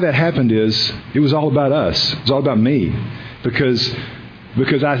 why that happened is, it was all about us. It was all about me. Because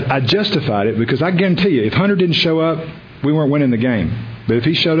I justified it, because I guarantee you, if Hunter didn't show up, we weren't winning the game. But if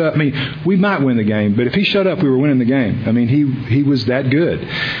he showed up, we might win the game. But if he showed up, we were winning the game. He was that good.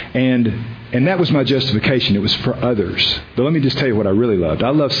 And that was my justification. It was for others. But let me just tell you what I really loved.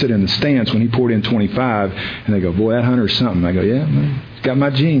 I loved sitting in the stands when he poured in 25, and they go, boy, that Hunter's something. I go, yeah, man. Got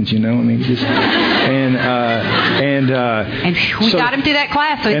my genes, And we got him through that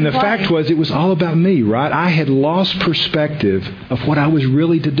class. So and the fact was, it was all about me, right? I had lost perspective of what I was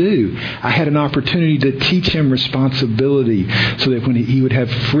really to do. I had an opportunity to teach him responsibility so that when he would have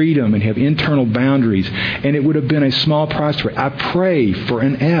freedom and have internal boundaries, and it would have been a small price for it. I pray for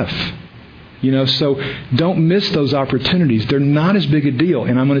an F. So don't miss those opportunities. They're not as big a deal.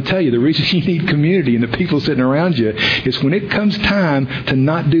 And I'm going to tell you, the reason you need community and the people sitting around you is when it comes time to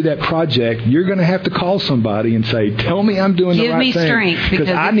not do that project, you're going to have to call somebody and say, tell me I'm doing the right thing. Give me strength because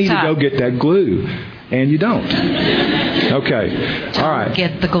I need to go get that glue. And you don't. Okay. All right.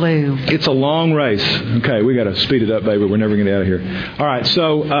 Get the glue. It's a long race. Okay, we got to speed it up, baby. We're never going to get out of here. All right.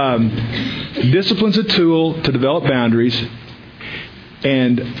 So discipline's a tool to develop boundaries.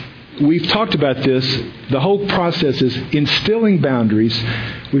 And we've talked about this. The whole process is instilling boundaries.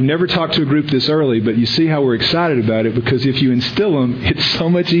 We've never talked to a group this early, but you see how we're excited about it, because if you instill them, it's so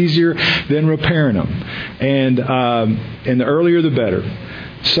much easier than repairing them. And the earlier, the better.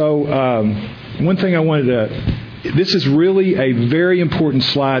 So one thing I wanted to... This is really a very important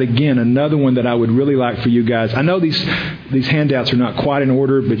slide. Again, another one that I would really like for you guys. I know these handouts are not quite in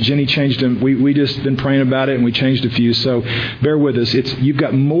order, but Jenny changed them. We just been praying about it, and we changed a few. So bear with us. You've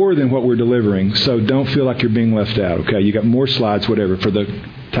got more than what we're delivering, so don't feel like you're being left out. Okay, you got more slides, whatever, for the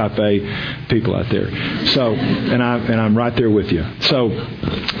Type A people out there. So, and I'm right there with you. So,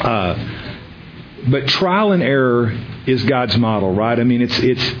 but trial and error is God's model, right?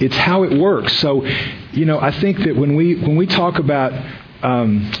 It's how it works. So, I think that when we talk about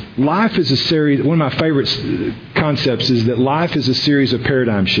life is a series, one of my favorite concepts is that life is a series of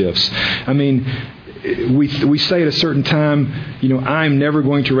paradigm shifts. We say at a certain time, I'm never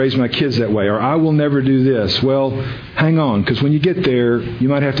going to raise my kids that way, or I will never do this. Well, hang on, because when you get there, you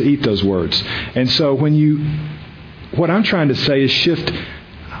might have to eat those words. And so what I'm trying to say is shift.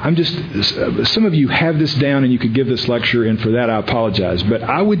 Some of you have this down and you could give this lecture, and for that I apologize. But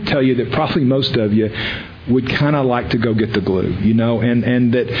I would tell you that probably most of you would kind of like to go get the glue,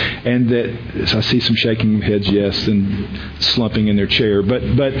 and that so I see some shaking heads, yes, and slumping in their chair. But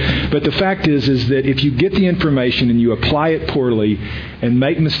the fact is that if you get the information and you apply it poorly and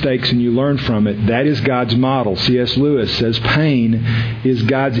make mistakes and you learn from it, that is God's model. C.S. Lewis says pain is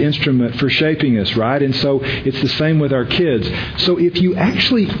God's instrument for shaping us, right? And so it's the same with our kids. So if you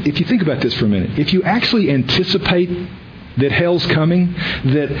think about this for a minute, if you actually anticipate that hell's coming,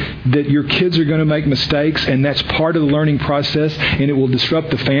 that your kids are going to make mistakes, and that's part of the learning process, and it will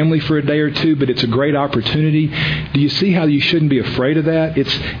disrupt the family for a day or two, but it's a great opportunity. Do you see how you shouldn't be afraid of that?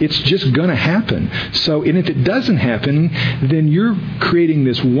 It's just going to happen. So, and if it doesn't happen, then you're creating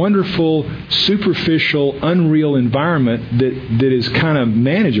this wonderful, superficial, unreal environment that is kind of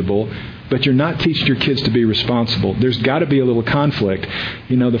manageable but you're not teaching your kids to be responsible. There's got to be a little conflict.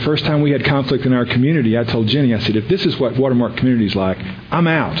 The first time we had conflict in our community, I told Jenny, I said, if this is what Watermark community is like, I'm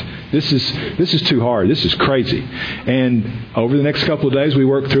out. This is too hard. This is crazy. And over the next couple of days, we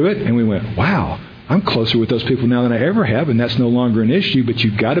worked through it, and we went, wow, I'm closer with those people now than I ever have, and that's no longer an issue, but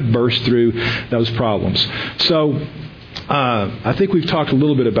you've got to burst through those problems. So I think we've talked a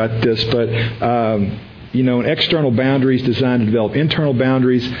little bit about this, but external boundaries designed to develop internal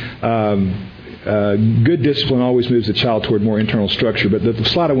boundaries. Good discipline always moves the child toward more internal structure. But the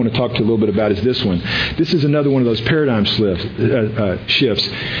slide I want to talk to you a little bit about is this one. This is another one of those paradigm shifts.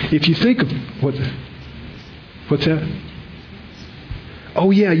 If you think of what's that? Oh,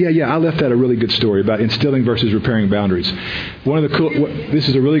 yeah. I left out a really good story about instilling versus repairing boundaries. This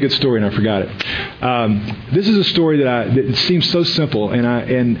is a really good story, and I forgot it. This is a story that seems so simple, and I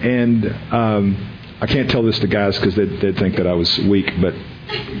can't tell this to guys because they'd think that I was weak, but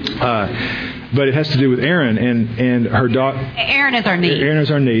it has to do with Erin and her daughter. Erin is our niece. Erin is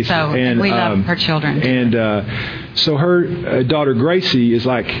our niece. So and we love her children. And so her daughter Gracie is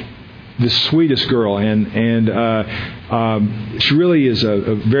like the sweetest girl, and she really is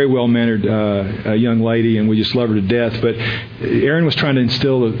a very well-mannered young lady, and we just love her to death. But Erin was trying to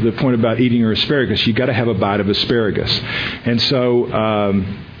instill the point about eating her asparagus. You got to have a bite of asparagus, and so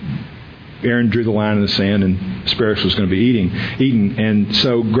Erin drew the line in the sand, and asparagus was going to be eaten. And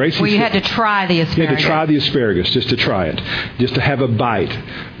so Gracie... Well, you had to try the asparagus. You had to try the asparagus, just to try it, just to have a bite.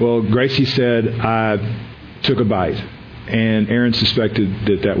 Well, Gracie said, I took a bite. And Erin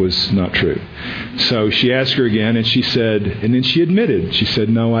suspected that was not true. So she asked her again, and she said, and then she admitted. She said,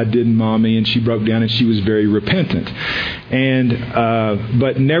 no, I didn't, Mommy. And she broke down, and she was very repentant. And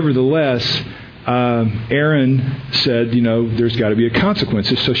but nevertheless... Erin said, there's got to be a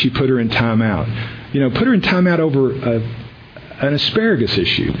consequence. So she put her in timeout. Put her in timeout over an asparagus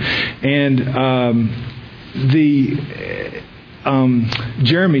issue. And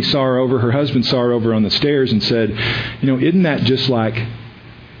Jeremy saw her over, her husband saw her over on the stairs and said, isn't that just like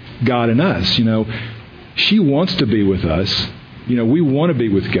God and us? She wants to be with us. We want to be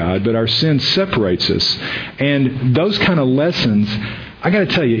with God, but our sin separates us. And those kind of lessons... I got to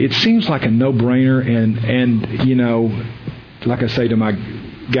tell you, it seems like a no-brainer, and like I say to my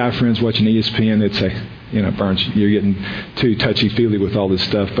guy friends watching ESPN, they'd say, Burns, you're getting too touchy-feely with all this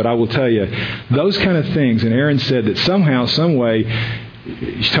stuff. But I will tell you, those kind of things, and Erin said that somehow, some way,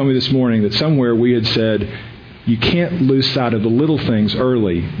 she told me this morning that somewhere we had said, you can't lose sight of the little things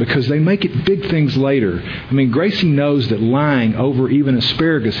early because they make it big things later. I mean, Gracie knows that lying over even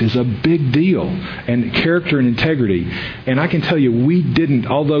asparagus is a big deal, and character and integrity. And I can tell you, we didn't,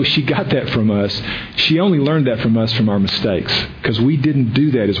 although she got that from us, she only learned that from us from our mistakes because we didn't do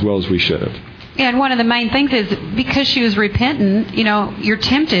that as well as we should have. Yeah, and one of the main things is because she was repentant, you're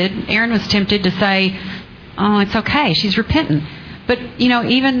tempted, Erin was tempted to say, oh, it's okay, she's repentant. But,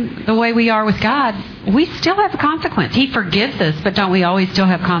 even the way we are with God, we still have a consequence. He forgives us, but don't we always still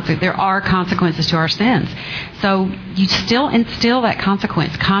have consequences? There are consequences to our sins. So you still instill that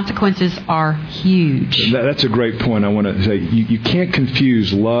consequence. Consequences are huge. That's a great point. I want to say you can't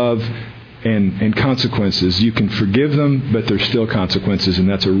confuse love and consequences. You can forgive them, but there's still consequences, and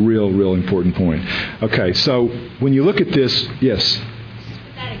that's a real important point. Okay, so when you look at this, yes.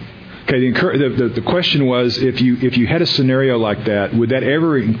 Okay, the question was, if you had a scenario like that, would that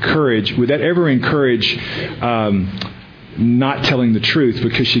ever encourage not telling the truth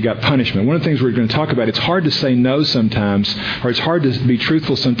because she got punishment? One of the things we're going to talk about, it's hard to say no sometimes, or it's hard to be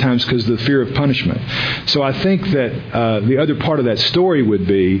truthful sometimes because of the fear of punishment. So I think that the other part of that story would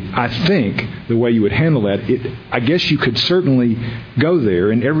be, I think, the way you would handle that, I guess you could certainly go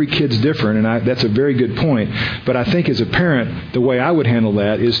there, and every kid's different, and that's a very good point. But I think as a parent, the way I would handle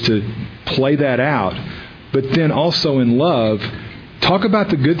that is to play that out, but then also in love, talk about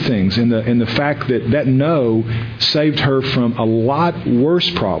the good things and the fact that no saved her from a lot worse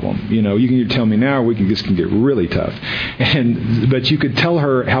problem. You can either tell me now, or this can get really tough. But you could tell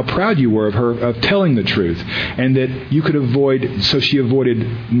her how proud you were of telling the truth, and that you could avoid. So she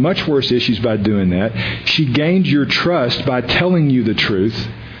avoided much worse issues by doing that. She gained your trust by telling you the truth.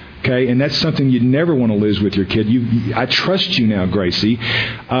 Okay, and that's something you'd never want to lose with your kid. I trust you now, Gracie.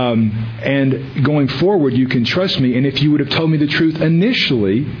 And going forward, you can trust me. And if you would have told me the truth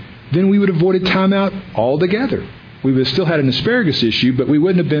initially, then we would have avoided timeout altogether. We would have still had an asparagus issue, but we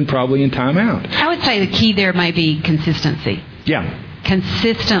wouldn't have been probably in timeout. I would say the key there may be consistency. Yeah.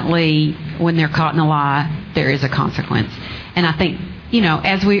 Consistently, when they're caught in a lie, there is a consequence. And I think,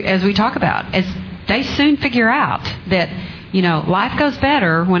 as we talk about, as they soon figure out that, life goes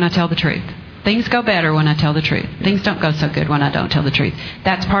better when I tell the truth. Things go better when I tell the truth. Things don't go so good when I don't tell the truth.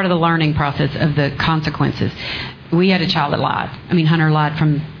 That's part of the learning process of the consequences. We had a child that lied. Hunter lied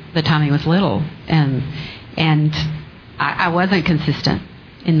from the time he was little, and I wasn't consistent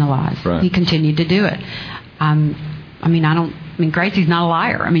in the lies. Right. He continued to do it. Gracie's not a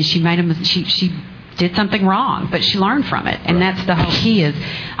liar. She made him. She did something wrong, but she learned from it, and that's the whole key. Is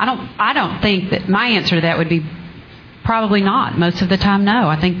I don't think that my answer to that would be probably not. Most of the time, no.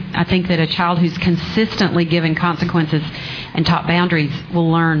 I think that a child who's consistently given consequences and taught boundaries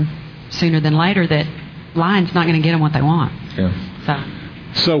will learn sooner than later that lying's not going to get them what they want. Yeah.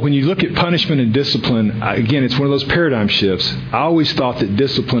 So when you look at punishment and discipline, again, it's one of those paradigm shifts. I always thought that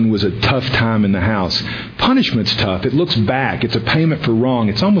discipline was a tough time in the house. Punishment's tough. It looks back. It's a payment for wrong.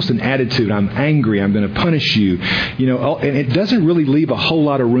 It's almost an attitude. I'm angry. I'm going to punish you. And it doesn't really leave a whole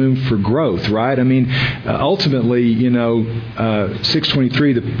lot of room for growth, right? Ultimately,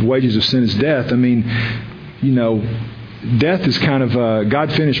 6:23, the wages of sin is death. Death is kind of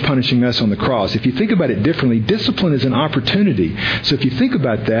God finished punishing us on the cross. If you think about it differently, discipline is an opportunity. So if you think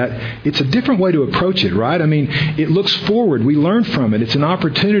about that, it's a different way to approach it, right? It looks forward. We learn from it. It's an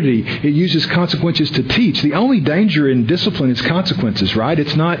opportunity. It uses consequences to teach. The only danger in discipline is consequences, right?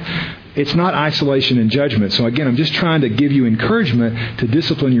 It's not isolation and judgment. So again, I'm just trying to give you encouragement to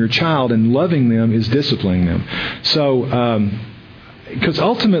discipline your child, and loving them is disciplining them. So, because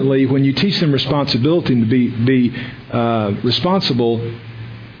ultimately, when you teach them responsibility and to be responsible,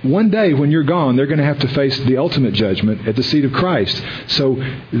 one day when you're gone, they're going to have to face the ultimate judgment at the seat of Christ. So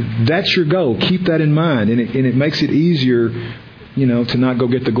that's your goal. Keep that in mind, and it makes it easier, to not go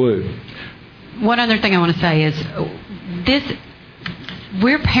get the glue. One other thing I want to say is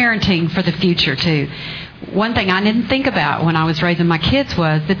we're parenting for the future too. One thing I didn't think about when I was raising my kids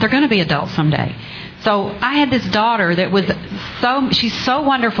was that they're going to be adults someday. So I had this daughter that she's so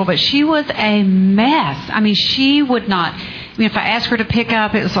wonderful, but she was a mess. She would not, if I asked her to pick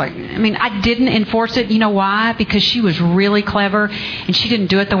up, it was like, I didn't enforce it. You know why? Because she was really clever, and she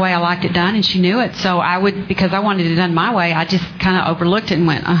didn't do it the way I liked it done, and she knew it. So because I wanted it done my way, I just kind of overlooked it and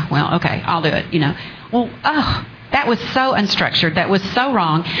went, okay, I'll do it, That was so unstructured. That was so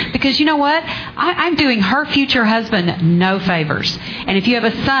wrong. Because you know what? I'm doing her future husband no favors. And if you have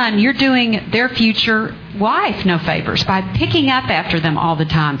a son, you're doing their future wife no favors by picking up after them all the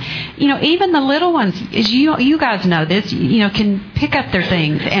time. Even the little ones, as you guys know this, can pick up their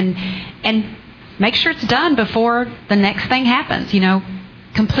things and make sure it's done before the next thing happens.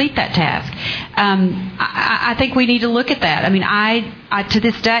 Complete that task. I think we need to look at that. I to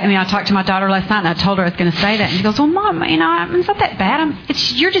this day, I talked to my daughter last night, and I told her I was going to say that, and she goes, "Well, Mom, it's not that bad.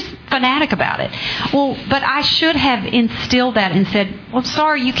 You're just fanatic about it." Well, but I should have instilled that and said, "Well,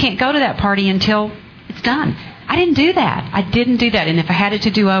 sorry, you can't go to that party until it's done." I didn't do that. And if I had it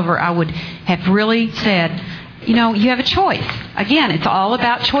to do over, I would have really said, you have a choice. Again, it's all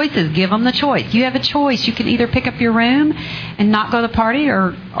about choices. Give them the choice. You have a choice. You can either pick up your room and not go to the party,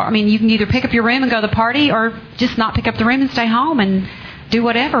 or you can either pick up your room and go to the party, or just not pick up the room and stay home and do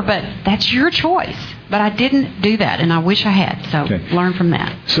whatever. But that's your choice. But I didn't do that, and I wish I had. So Learn from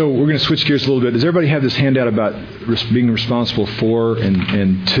that. So we're going to switch gears a little bit. Does everybody have this handout about being responsible for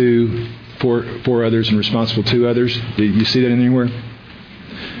and to for others and responsible to others? Do you see that anywhere?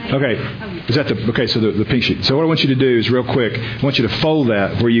 Okay. Is that so the pink sheet. So what I want you to do is real quick, I want you to fold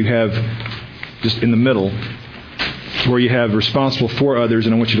that where you have, just in the middle, where you have responsible for others,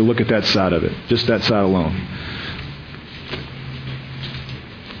 and I want you to look at that side of it, just that side alone.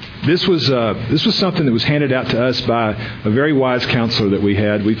 This was something that was handed out to us by a very wise counselor that we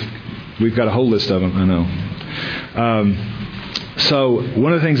had. We've got a whole list of them, I know. So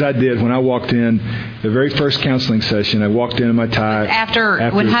one of the things I did when I walked in, the very first counseling session, I walked in my tie. After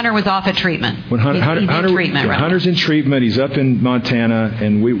when Hunter was off at treatment. When Hunter's in treatment, he's up in Montana,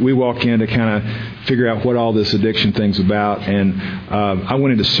 and we walk in to kind of figure out what all this addiction thing's about. And I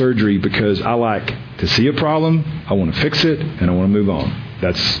went into surgery because I like to see a problem, I want to fix it, and I want to move on.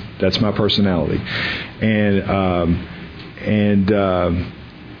 That's my personality.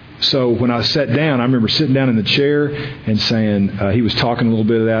 So when I sat down, I remember sitting down in the chair and saying, he was talking a little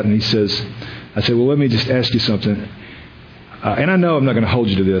bit of that, and I said, well, let me just ask you something. And I know I'm not going to hold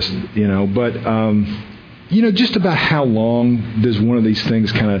you to this, but, just about how long does one of these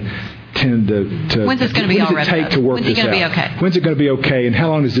things kind of tend to when's it going to be all right? Take to work this out? When's it going to be okay? When's it going to be okay? And how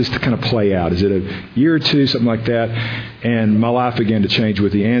long does this kind of play out? Is it a year or two, something like that? And my life began to change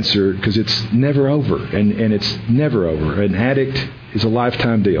with the answer, because it's never over, and it's never over. An addict is a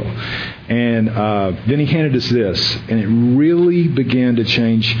lifetime deal. And then he handed us this, and it really began to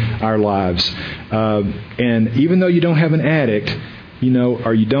change our lives. And even though you don't have an addict,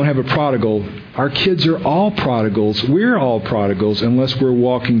 or you don't have a prodigal, our kids are all prodigals. We're all prodigals unless we're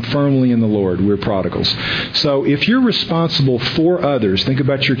walking firmly in the Lord. We're prodigals. So if you're responsible for others, think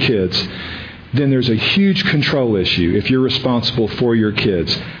about your kids, then there's a huge control issue if you're responsible for your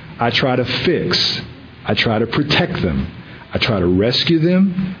kids. I try to fix. I try to protect them. I try to rescue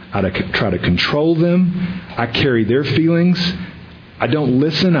them. I try to control them. I carry their feelings. I don't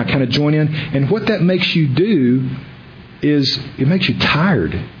listen. I kind of join in. And what that makes you do is it makes you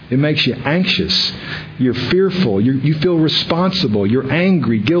tired. It makes you anxious. You're fearful. You feel responsible. You're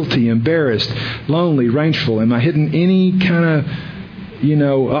angry, guilty, embarrassed, lonely, rageful. Am I hitting any kind of,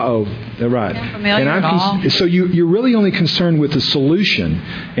 right. And so you're really only concerned with the solution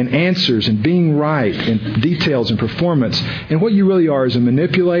and answers and being right and details and performance. And what you really are is a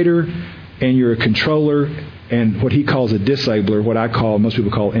manipulator, and you're a controller, and what he calls a disabler, what most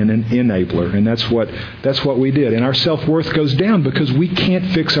people call an enabler. And that's what we did. And our self-worth goes down because we can't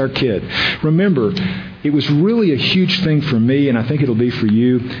fix our kid. Remember, it was really a huge thing for me, and I think it'll be for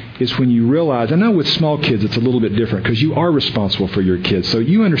you, is when you realize, I know with small kids it's a little bit different because you are responsible for your kids. So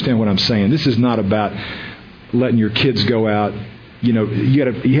you understand what I'm saying. This is not about letting your kids go out. You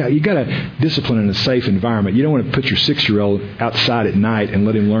got to discipline in a safe environment. You don't want to put your 6-year-old outside at night and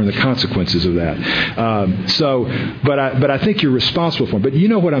let him learn the consequences of that. But I think you're responsible for him. But you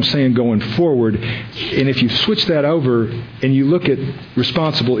know what I'm saying going forward. And if you switch that over and you look at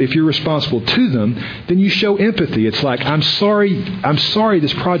if you're responsible to them, then you show empathy. It's like, I'm sorry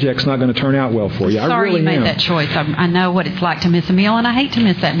this project's not going to turn out well for you. I really you made that choice. I know what it's like to miss a meal, and I hate to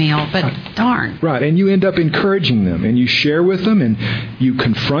miss that meal, but darn. Right, and you end up encouraging them, and you share with them, and you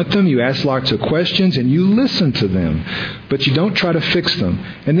confront them, you ask lots of questions, and you listen to them. But you don't try to fix them.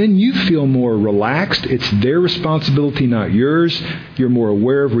 And then you feel more relaxed. It's their responsibility, not yours. You're more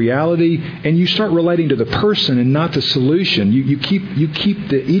aware of reality. And you start relating to the person and not the solution. You keep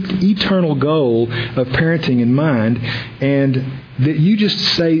the eternal goal of parenting in mind, and that you just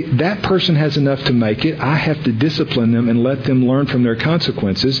say, that person has enough to make it. I have to discipline them and let them learn from their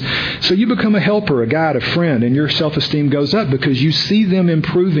consequences. So you become a helper, a guide, a friend, and your self-esteem goes up because you see them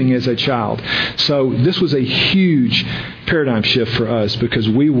improving as a child. So this was a huge paradigm shift for us because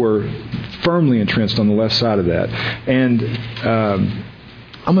we were firmly entrenched on the left side of that. And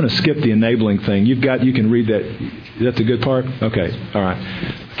I'm going to skip the enabling thing. You can read that. Is that the good part? Okay. All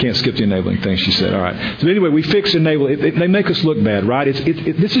right. Can't skip the enabling thing, she said. All right. So anyway, we fix enable. They make us look bad, right?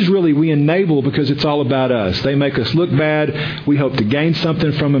 This is really, we enable because it's all about us. They make us look bad. We hope to gain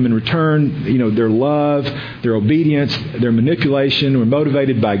something from them in return. Their love, their obedience, their manipulation. We're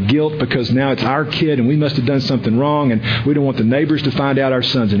motivated by guilt because now it's our kid and we must have done something wrong, and we don't want the neighbors to find out our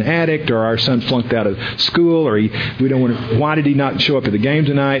son's an addict or our son flunked out of school, or we don't want why did he not show up at the game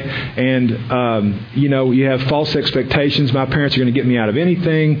tonight? And, you have false expectations. My parents are going to get me out of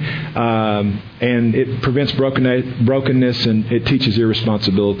anything. And it prevents brokenness, and it teaches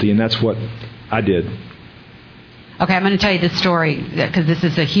irresponsibility, and that's what I did. Okay, I'm going to tell you this story because this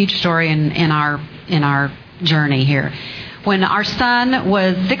is a huge story in our journey here. When our son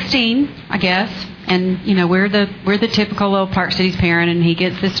was 16, I guess, and we're the typical little Park Cities parent, and he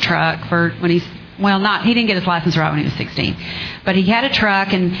gets this truck for when he's he didn't get his license right when he was 16, but he had a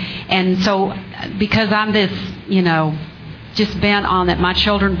truck, and so because I'm this just bent on that my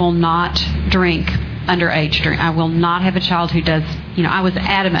children will not drink underage drink. I will not have a child who does, I was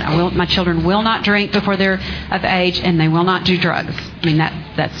adamant. My children will not drink before they're of age, and they will not do drugs. I mean,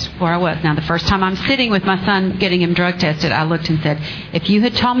 that's where I was. Now, the first time I'm sitting with my son getting him drug tested, I looked and said, if you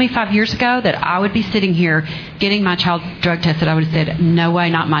had told me 5 years ago that I would be sitting here getting my child drug tested, I would have said, no way,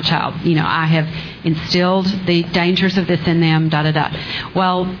 not my child. I have instilled the dangers of this in them, da-da-da.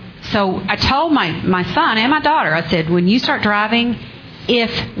 Well, so I told my son and my daughter, I said, when you start driving,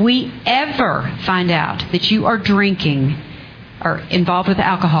 if we ever find out that you are drinking or involved with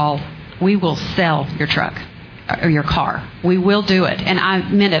alcohol, we will sell your truck or your car. We will do it. And I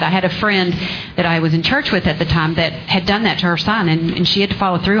meant it. I had a friend that I was in church with at the time that had done that to her son, and she had to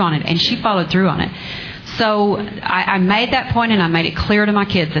follow through on it, and she followed through on it. So I made that point, and I made it clear to my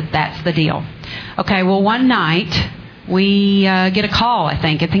kids that that's the deal. Okay, well, one night we get a call, I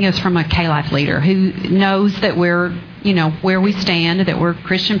think it was from a K-Life leader who knows that we're, where we stand, that we're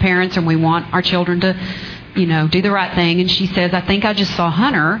Christian parents and we want our children to, do the right thing. And she says, I think I just saw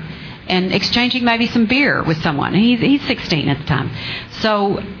Hunter and exchanging maybe some beer with someone. He's 16 at the time.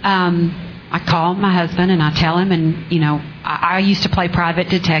 So I call my husband and I tell him, and, I used to play private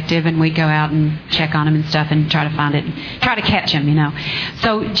detective, and we'd go out and check on him and stuff and try to find it, and try to catch him,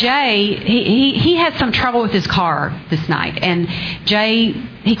 So Jay, he had some trouble with his car this night, and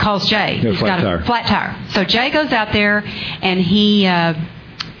he calls Jay. He's got a flat tire. So Jay goes out there, and he's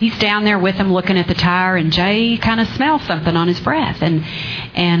down there with him looking at the tire, and Jay kind of smells something on his breath, and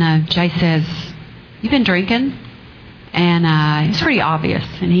Jay says, "You've been drinking?" And it's pretty obvious.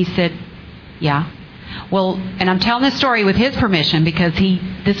 And he said, "Yeah." Well, and I'm telling this story with his permission because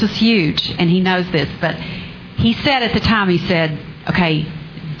this was huge and he knows this. But he said at the time, he said, "Okay,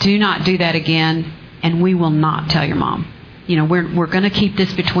 do not do that again, and we will not tell your mom. We're going to keep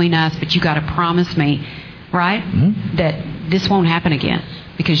this between us, but you got to promise me, right, that this won't happen again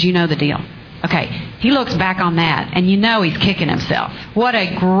because you know the deal." Okay, he looks back on that, and he's kicking himself. What a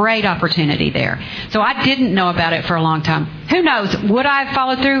great opportunity there. So I didn't know about it for a long time. Who knows? Would I have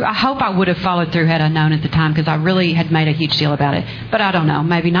followed through? I hope I would have followed through had I known at the time, because I really had made a huge deal about it. But I don't know.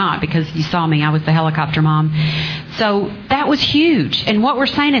 Maybe not, because you saw me. I was the helicopter mom. So that was huge. And what we're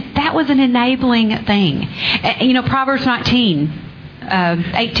saying is that was an enabling thing. Proverbs 18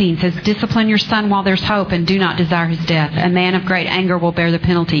 says, "Discipline your son while there's hope, and do not desire his death. A man of great anger will bear the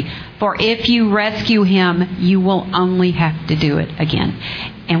penalty. For if you rescue him, you will only have to do it again."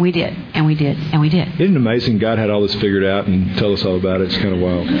 And we did, and we did, and we did. Isn't it amazing God had all this figured out and tell us all about it? It's kind of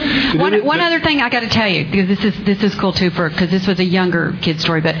wild. One other thing I got to tell you, because this is cool too, because this was a younger kid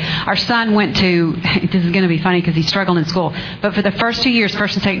story, but our son went to, this is going to be funny because he struggled in school, but for the first 2 years,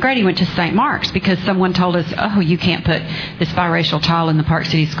 first and second grade, he went to St. Mark's because someone told us, "Oh, you can't put this biracial child in the Park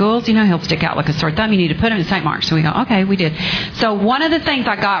City schools. He'll stick out like a sore thumb. You need to put him in St. Mark's." So we go, okay, we did. So one of the things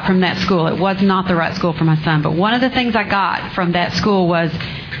I got from that school, it was not the right school for my son, but one of the things I got from that school was,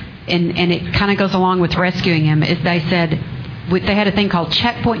 and it kind of goes along with rescuing him, is they said they had a thing called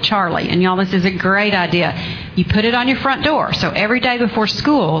Checkpoint Charlie. And y'all, this is a great idea. You put it on your front door. So every day before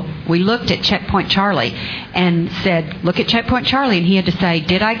school, we looked at Checkpoint Charlie and said, "Look at Checkpoint Charlie." And he had to say,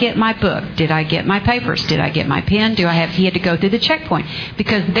 "Did I get my book? Did I get my papers? Did I get my pen? He had to go through the checkpoint.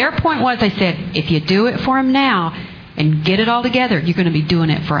 Because their point was, they said, if you do it for him now and get it all together, you're going to be doing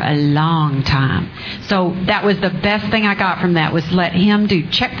it for a long time. So that was the best thing I got from that, was let him do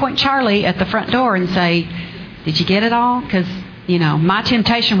Checkpoint Charlie at the front door and say, "Did you get it all?" Because, my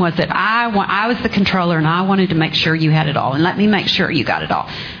temptation was that I was the controller and I wanted to make sure you had it all and let me make sure you got it all.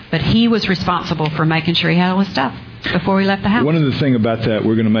 But he was responsible for making sure he had all his stuff before we left the house. One of the things about that,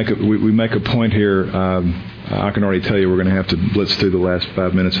 we're going to we make a point here. I can already tell you we're going to have to blitz through the last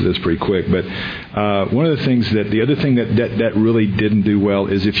 5 minutes of this pretty quick. But one of the things the other thing that really didn't do well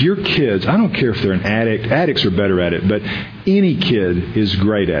is if your kids, I don't care if they're an addict, addicts are better at it, but any kid is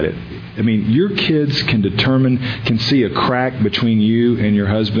great at it. I mean, your kids can see a crack between you and your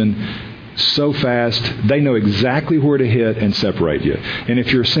husband so fast. They know exactly where to hit and separate you. And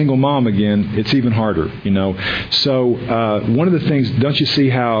if you're a single mom, again, it's even harder, So one of the things, don't you see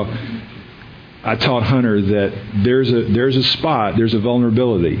how I taught Hunter that there's a spot, there's a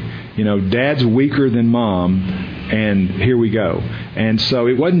vulnerability. Dad's weaker than mom, and here we go. And so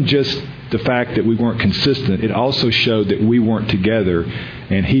it wasn't just the fact that we weren't consistent. It also showed that we weren't together,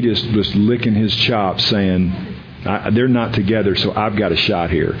 and he just was licking his chops saying, "They're not together, so I've got a shot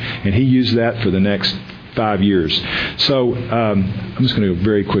here." And he used that for the next 5 years. So I'm just going to go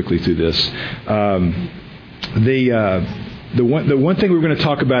very quickly through this. The one thing we're going to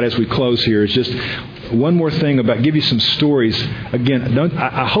talk about as we close here is just one more thing about, give you some stories. Again,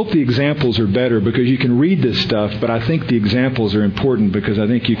 I hope the examples are better because you can read this stuff, but I think the examples are important because I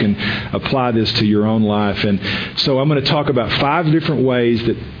think you can apply this to your own life. And so I'm going to talk about 5 different ways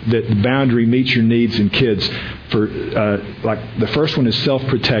that the boundary meets your needs in kids. Like the first one is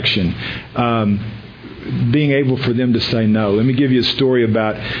self-protection. Being able for them to say no. Let me give you a story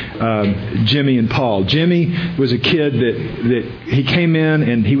about Jimmy and Paul. Jimmy was a kid that he came in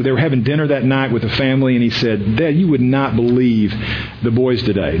and they were having dinner that night with a family, and he said, "Dad, you would not believe the boys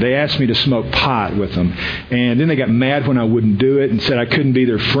today. They asked me to smoke pot with them, and then they got mad when I wouldn't do it and said I couldn't be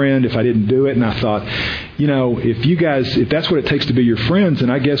their friend if I didn't do it." And I thought, if that's what it takes to be your friends, then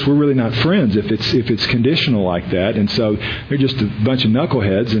I guess we're really not friends if it's conditional like that. And so they're just a bunch of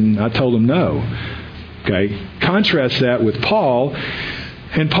knuckleheads, and I told them no. Okay. Contrast that with Paul.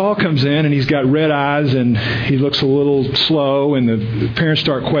 And Paul comes in and he's got red eyes and he looks a little slow, and the parents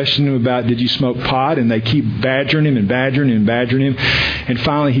start questioning him about, "Did you smoke pot?" And they keep badgering him and badgering him and badgering him. And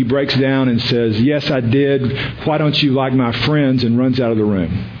finally he breaks down and says, "Yes, I did. Why don't you like my friends?" and runs out of the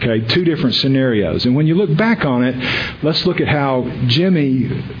room. Okay, 2 different scenarios. And when you look back on it, let's look at how Jimmy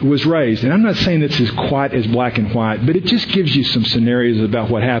was raised. And I'm not saying this is quite as black and white, but it just gives you some scenarios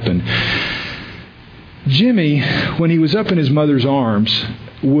about what happened. Jimmy, when he was up in his mother's arms,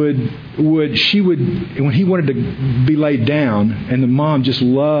 when he wanted to be laid down, and the mom just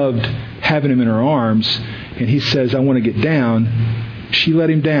loved having him in her arms, and he says, "I want to get down," she let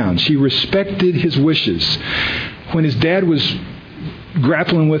him down. She respected his wishes. When his dad was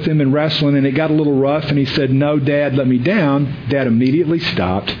grappling with him and wrestling, and it got a little rough, and he said, "No, Dad, let me down," Dad immediately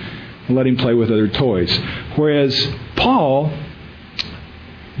stopped and let him play with other toys. Whereas Paul,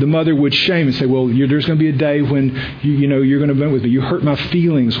 the mother would shame and say, "Well, there's going to be a day when you're going to vent with me. You hurt my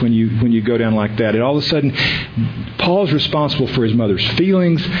feelings when you go down like that." And all of a sudden, Paul's responsible for his mother's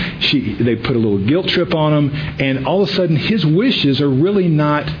feelings. They put a little guilt trip on him, and all of a sudden, his wishes are really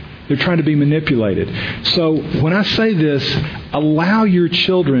not. They're trying to be manipulated. So when I say this, allow your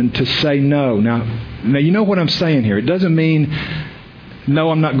children to say no. Now you know what I'm saying here. It doesn't mean,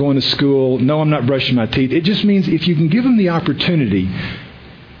 no, I'm not going to school. No, I'm not brushing my teeth. It just means if you can give them the opportunity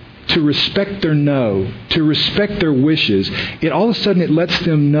to respect their no, to respect their wishes, all of a sudden it lets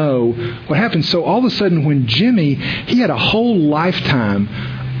them know what happens. So all of a sudden when Jimmy, he had a whole lifetime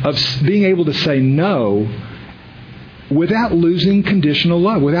of being able to say no without losing conditional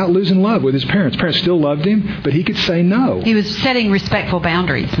love, without losing love with his parents. Parents still loved him, but he could say no. He was setting respectful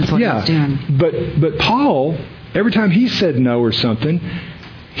boundaries is what he was doing. But Paul, every time he said no or something,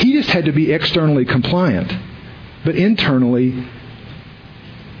 he just had to be externally compliant. But internally,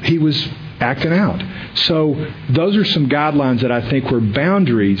 he was acting out. So those are some guidelines that I think where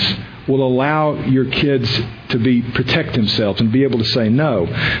boundaries will allow your kids to protect themselves and be able to say no.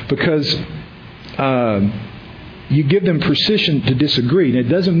 Because you give them permission to disagree. And it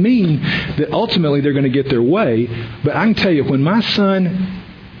doesn't mean that ultimately they're going to get their way. But I can tell you, when my son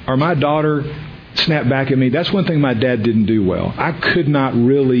or my daughter snapped back at me, that's one thing my dad didn't do well. I could not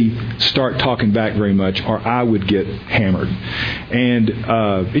really start talking back very much, or I would get hammered. And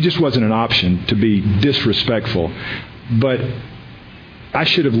it just wasn't an option to be disrespectful. But I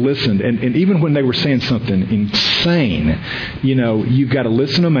should have listened. And even when they were saying something insane, you've got to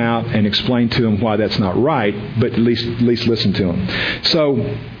listen them out and explain to them why that's not right, but at least listen to them.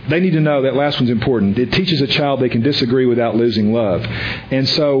 So they need to know that last one's important. It teaches a child they can disagree without losing love. And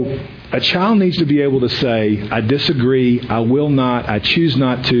so a child needs to be able to say, "I disagree, I will not, I choose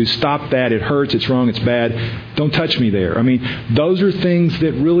not to, stop that, it hurts, it's wrong, it's bad, don't touch me there." I mean, those are things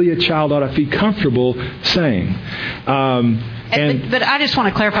that really a child ought to feel comfortable saying. But I just want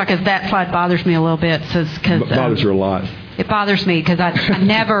to clarify, because that slide bothers me a little bit. Bothers her a lot. It bothers me because I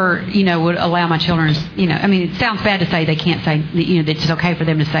never, would allow my children, it sounds bad to say they can't say, that it's okay for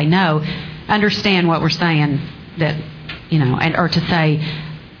them to say no. Understand what we're saying, that, or to say,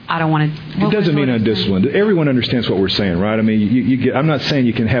 I don't want to. It doesn't mean undisciplined. Everyone understands what we're saying, right? I mean, I'm not saying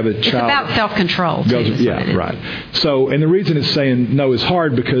you can have a child. It's about self-control. Yeah, right. So, and the reason it's saying no is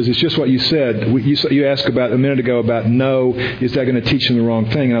hard because it's just what you said. You asked about a minute ago about no. Is that going to teach them the wrong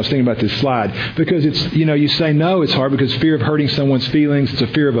thing? And I was thinking about this slide because it's, you say no. It's hard because fear of hurting someone's feelings. It's a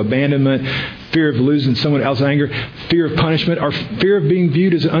fear of abandonment, fear of losing someone else's anger, fear of punishment, or fear of being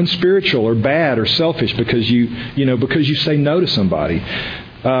viewed as unspiritual or bad or selfish because you say no to somebody.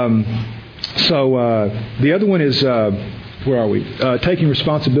 The other one is, where are we? Taking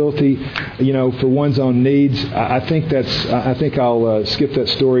responsibility, for one's own needs. I think I'll skip that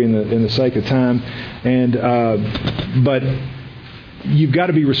story in the sake of time. But you've got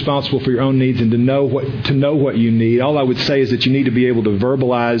to be responsible for your own needs and to know what you need. All I would say is that you need to be able to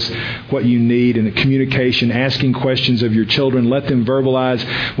verbalize what you need, and the communication, asking questions of your children. Let them verbalize.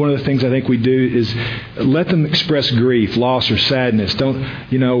 One of the things I think we do is let them express grief, loss, or sadness. Don't,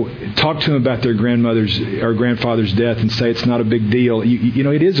 talk to them about their grandmother's or grandfather's death and say it's not a big deal.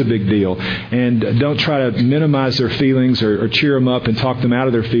 It is a big deal. And don't try to minimize their feelings or cheer them up and talk them out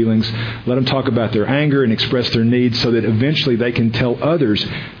of their feelings. Let them talk about their anger and express their needs so that eventually they can tell others.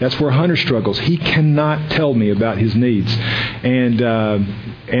 That's where Hunter struggles. He cannot tell me about his needs. And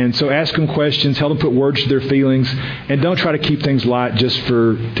so ask them questions, help them put words to their feelings, and don't try to keep things light just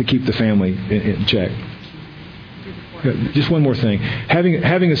to keep the family in check. Just one more thing.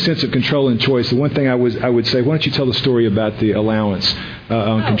 Having a sense of control and choice, the one thing I would say, why don't you tell the story about the allowance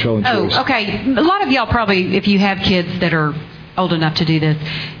on control and choice? Oh, okay. A lot of y'all probably, if you have kids that are old enough to do this,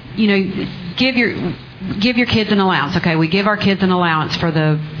 give your kids an allowance. Okay, we give our kids an allowance for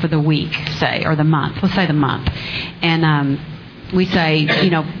the week, say, or the month. Let's say the month. And we say,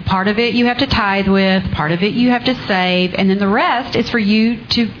 part of it you have to tithe with, part of it you have to save, and then the rest is for you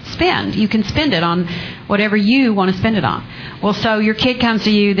to spend. You can spend it on whatever you want to spend it on. Well, so your kid comes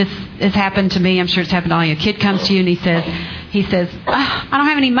to you. This has happened to me. I'm sure it's happened to all you. A kid comes to you and he says, I don't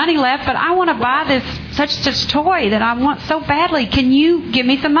have any money left, but I want to buy this such toy that I want so badly. Can you give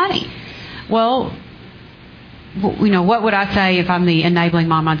me some money? Well, what would I say if I'm the enabling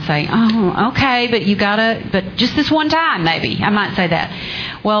mom? I'd say, oh, okay, but just this one time, maybe. I might say that.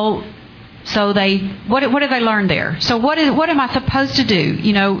 Well, so what do they learn there? So what am I supposed to do?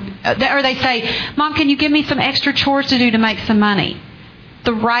 Or they say, Mom, can you give me some extra chores to do to make some money?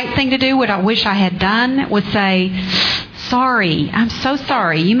 The right thing to do, what I wish I had done, was say, sorry, I'm so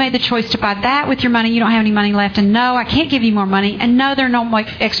sorry. You made the choice to buy that with your money. You don't have any money left. And no, I can't give you more money. And no, there are no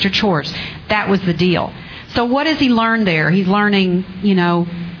extra chores. That was the deal. So what does he learn there? He's learning,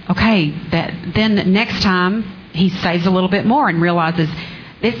 okay, that then next time he saves a little bit more and realizes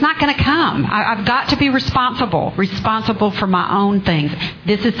it's not going to come. I've got to be responsible for my own things.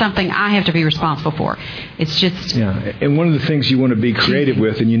 This is something I have to be responsible for. It's just... Yeah, and one of the things you want to be creative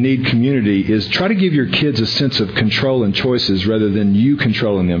with, and you need community, is try to give your kids a sense of control and choices rather than you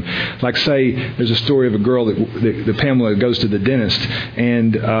controlling them. Like, say, there's a story of a girl that Pamela goes to the dentist,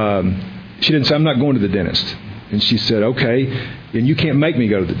 and she didn't say, I'm not going to the dentist. And she said, okay, and you can't make me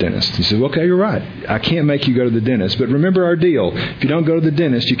go to the dentist. He said, okay, you're right. I can't make you go to the dentist. But remember our deal. If you don't go to the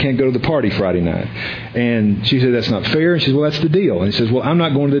dentist, you can't go to the party Friday night. And she said, that's not fair. And she said, well, that's the deal. And he says, well, I'm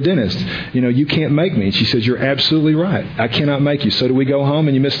not going to the dentist. You can't make me. And she says, you're absolutely right. I cannot make you. So do we go home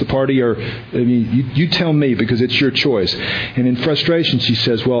and you miss the party? Or you tell me because it's your choice. And in frustration, she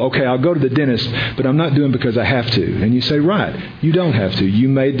says, well, okay, I'll go to the dentist, but I'm not doing it because I have to. And you say, right, you don't have to. You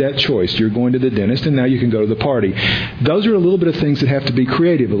made that choice. You're going to the dentist, and now you can go to the party. Those are a little bit of things that have to be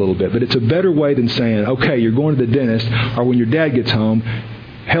creative a little bit, but it's a better way than saying, okay, you're going to the dentist, or when your dad gets home,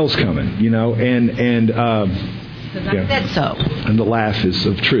 hell's coming, I said so. And the laugh is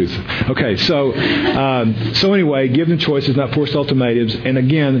of truth. Okay, so anyway, give them choices, not forced ultimatums. And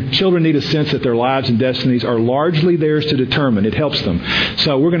again, children need a sense that their lives and destinies are largely theirs to determine. It helps them.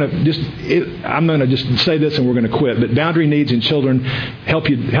 So I'm going to just say this and we're going to quit. But boundary needs in children help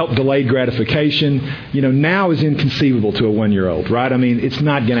delayed gratification. Now is inconceivable to a 1-year-old, right? I mean, it's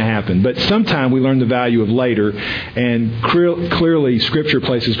not going to happen. But sometime we learn the value of later. And clearly, Scripture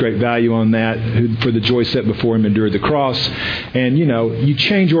places great value on that. Who, for the joy set before him, endured the cross. And, you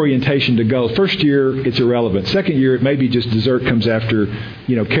change orientation to go. First year, it's irrelevant. Second year, it may be just dessert comes after,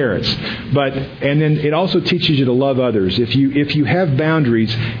 carrots. And then it also teaches you to love others. If you have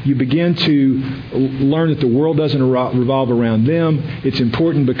boundaries, you begin to learn that the world doesn't revolve around them. It's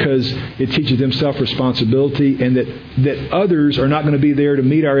important because it teaches them self-responsibility, and that others are not going to be there to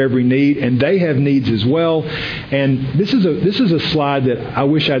meet our every need, and they have needs as well. And this is a slide that I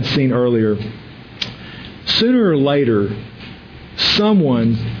wish I'd seen earlier. Sooner or later,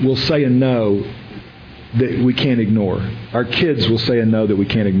 someone will say a no that we can't ignore. Our kids will say a no that we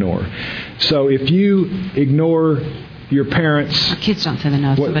can't ignore. So if you ignore your parents... Our kids don't say the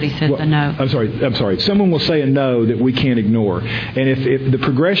no. Somebody says the no. I'm sorry. Someone will say a no that we can't ignore. And if the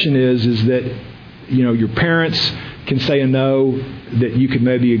progression is that, your parents can say a no that you could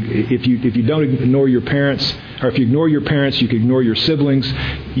maybe... If you don't ignore your parents... Or if you ignore your parents, you can ignore your siblings.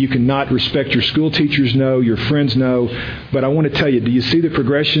 You cannot respect your school teachers' no, your friends' no. But I want to tell you, do you see the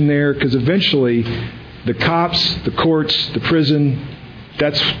progression there? Because eventually, the cops, the courts, the prison,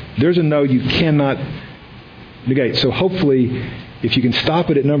 there's a no you cannot negate. So hopefully, if you can stop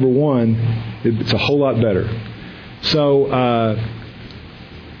it at number 1, it's a whole lot better. So I'm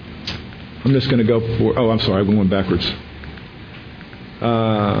just going to go for... Oh, I'm sorry, I'm going backwards.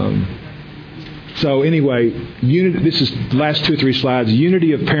 So anyway, this is the last 2 or 3 slides.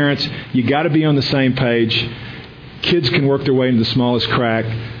 Unity of parents. You got to be on the same page. Kids can work their way into the smallest crack.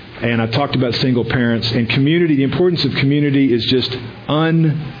 And I talked about single parents and community. The importance of community is just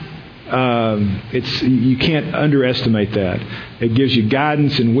you can't underestimate that. It gives you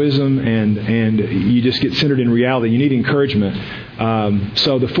guidance and wisdom, and you just get centered in reality. You need encouragement.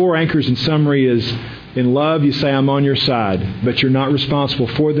 So the 4 anchors in summary is: in love, you say, I'm on your side, but you're not responsible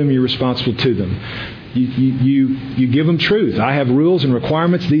for them, you're responsible to them. You give them truth. I have rules and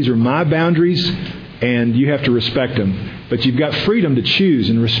requirements. These are my boundaries, and you have to respect them. But you've got freedom to choose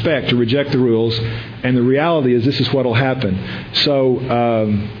and respect, to reject the rules. And the reality is this is what will happen. So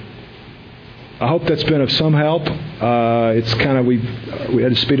I hope that's been of some help. It's kind of we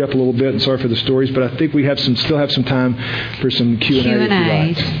had to speed up a little bit, and sorry for the stories, but I think we still have some time for some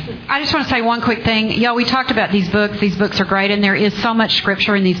Q&A. I just want to say one quick thing. We talked about these books. These books are great, and there is so much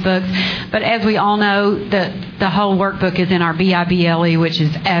Scripture in these books. But as we all know, the whole workbook is in our Bible, which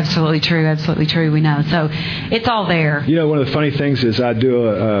is absolutely true. We know. So it's all there. One of the funny things is I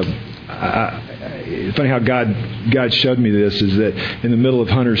do funny how God showed me this is that in the middle of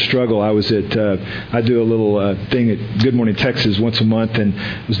Hunter's struggle, I was I do a little thing at Good Morning Texas once a month, and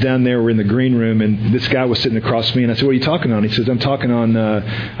I was down there. We're in the green room, and this guy was sitting across from me, and I said, "What are you talking on?" He says, "I'm talking on.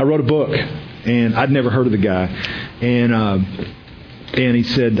 I wrote a book." and I'd never heard of the guy. And he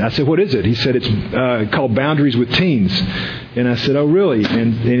said, I said, what is it? He said, it's called Boundaries with Teens. And I said, oh, really?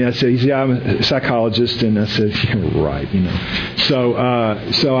 And I said, he said, yeah, I'm a psychologist. And I said, yeah, right, you know. So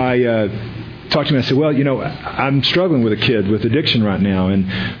I talked to him. I said, well, you know, I'm struggling with a kid with addiction right now, and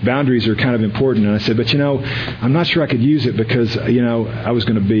boundaries are kind of important. And I said, but, you know, I'm not sure I could use it because, you know, I was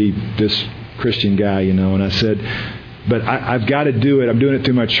going to be this Christian guy, you know. And I said, but I've got to do it. I'm doing it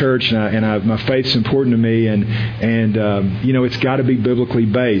through my church, and my faith's important to me, and you know, it's got to be biblically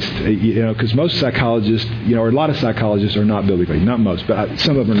based, you know, because most psychologists, you know, or a lot of psychologists are not biblically, not most, but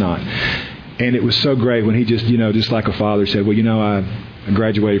some of them are not. And it was so great when he just, you know, just like a father said, well, you know, I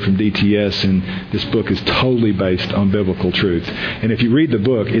graduated from DTS, and this book is totally based on biblical truth. And if you read the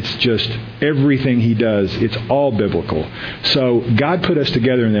book, it's just everything he does, it's all biblical. So God put us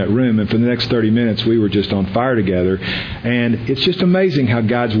together in that room, and for the next 30 minutes, we were just on fire together. And it's just amazing how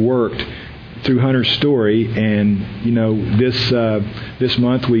God's worked through Hunter's story. And, you know, this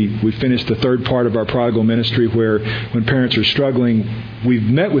month we finished the third part of our prodigal ministry, where when parents are struggling, we've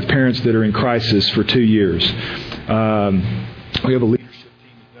met with parents that are in crisis for 2 years. We have a leadership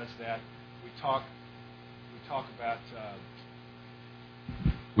team that does that.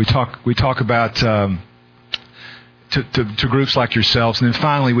 We talk about to groups like yourselves, and then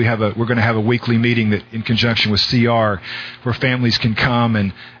finally we're going to have a weekly meeting that, in conjunction with CR, where families can come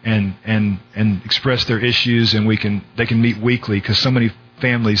and express their issues, and they can meet weekly, because so many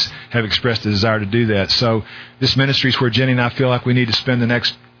families have expressed a desire to do that. So this ministry is where Jenny and I feel like we need to spend the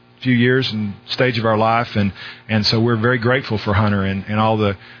next few years and stage of our life, and so we're very grateful for Hunter and all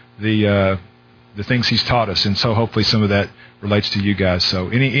the things he's taught us, and so hopefully some of that relates to you guys. So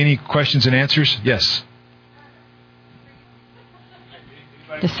any questions and answers? Yes.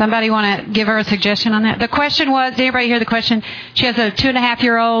 Does somebody want to give her a suggestion on that? The question was, did anybody hear the question? She has a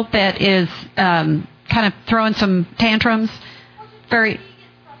 2.5-year-old that is kind of throwing some tantrums. Very,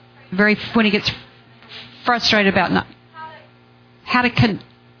 very, when he gets frustrated about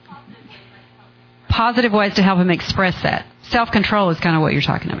positive ways to help him express that. Self-control is kind of what you're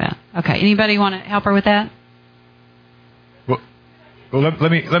talking about. Okay. Anybody want to help her with that? Well,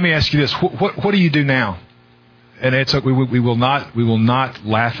 let me ask you this. What do you do now? And it's we will not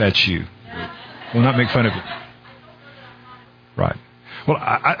laugh at you. We'll not make fun of you. Right. Well,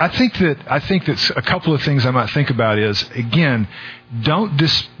 I think that a couple of things I might think about is, again, don't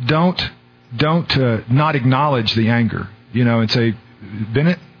not acknowledge the anger, you know, and say,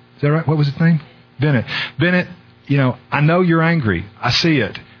 Bennett, is that right? What was his name? Bennett, you know, I know you're angry. I see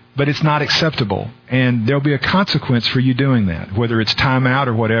it. But it's not acceptable. And there'll be a consequence for you doing that, whether it's time out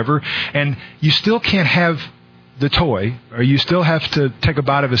or whatever. And you still can't have the toy, or you still have to take a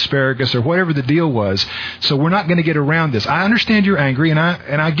bite of asparagus, or whatever the deal was. So we're not going to get around this. I understand you're angry, and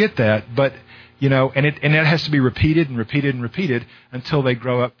I get that. But, you know, and that has to be repeated and repeated and repeated until they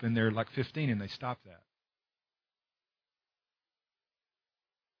grow up and they're like 15 and they stop that.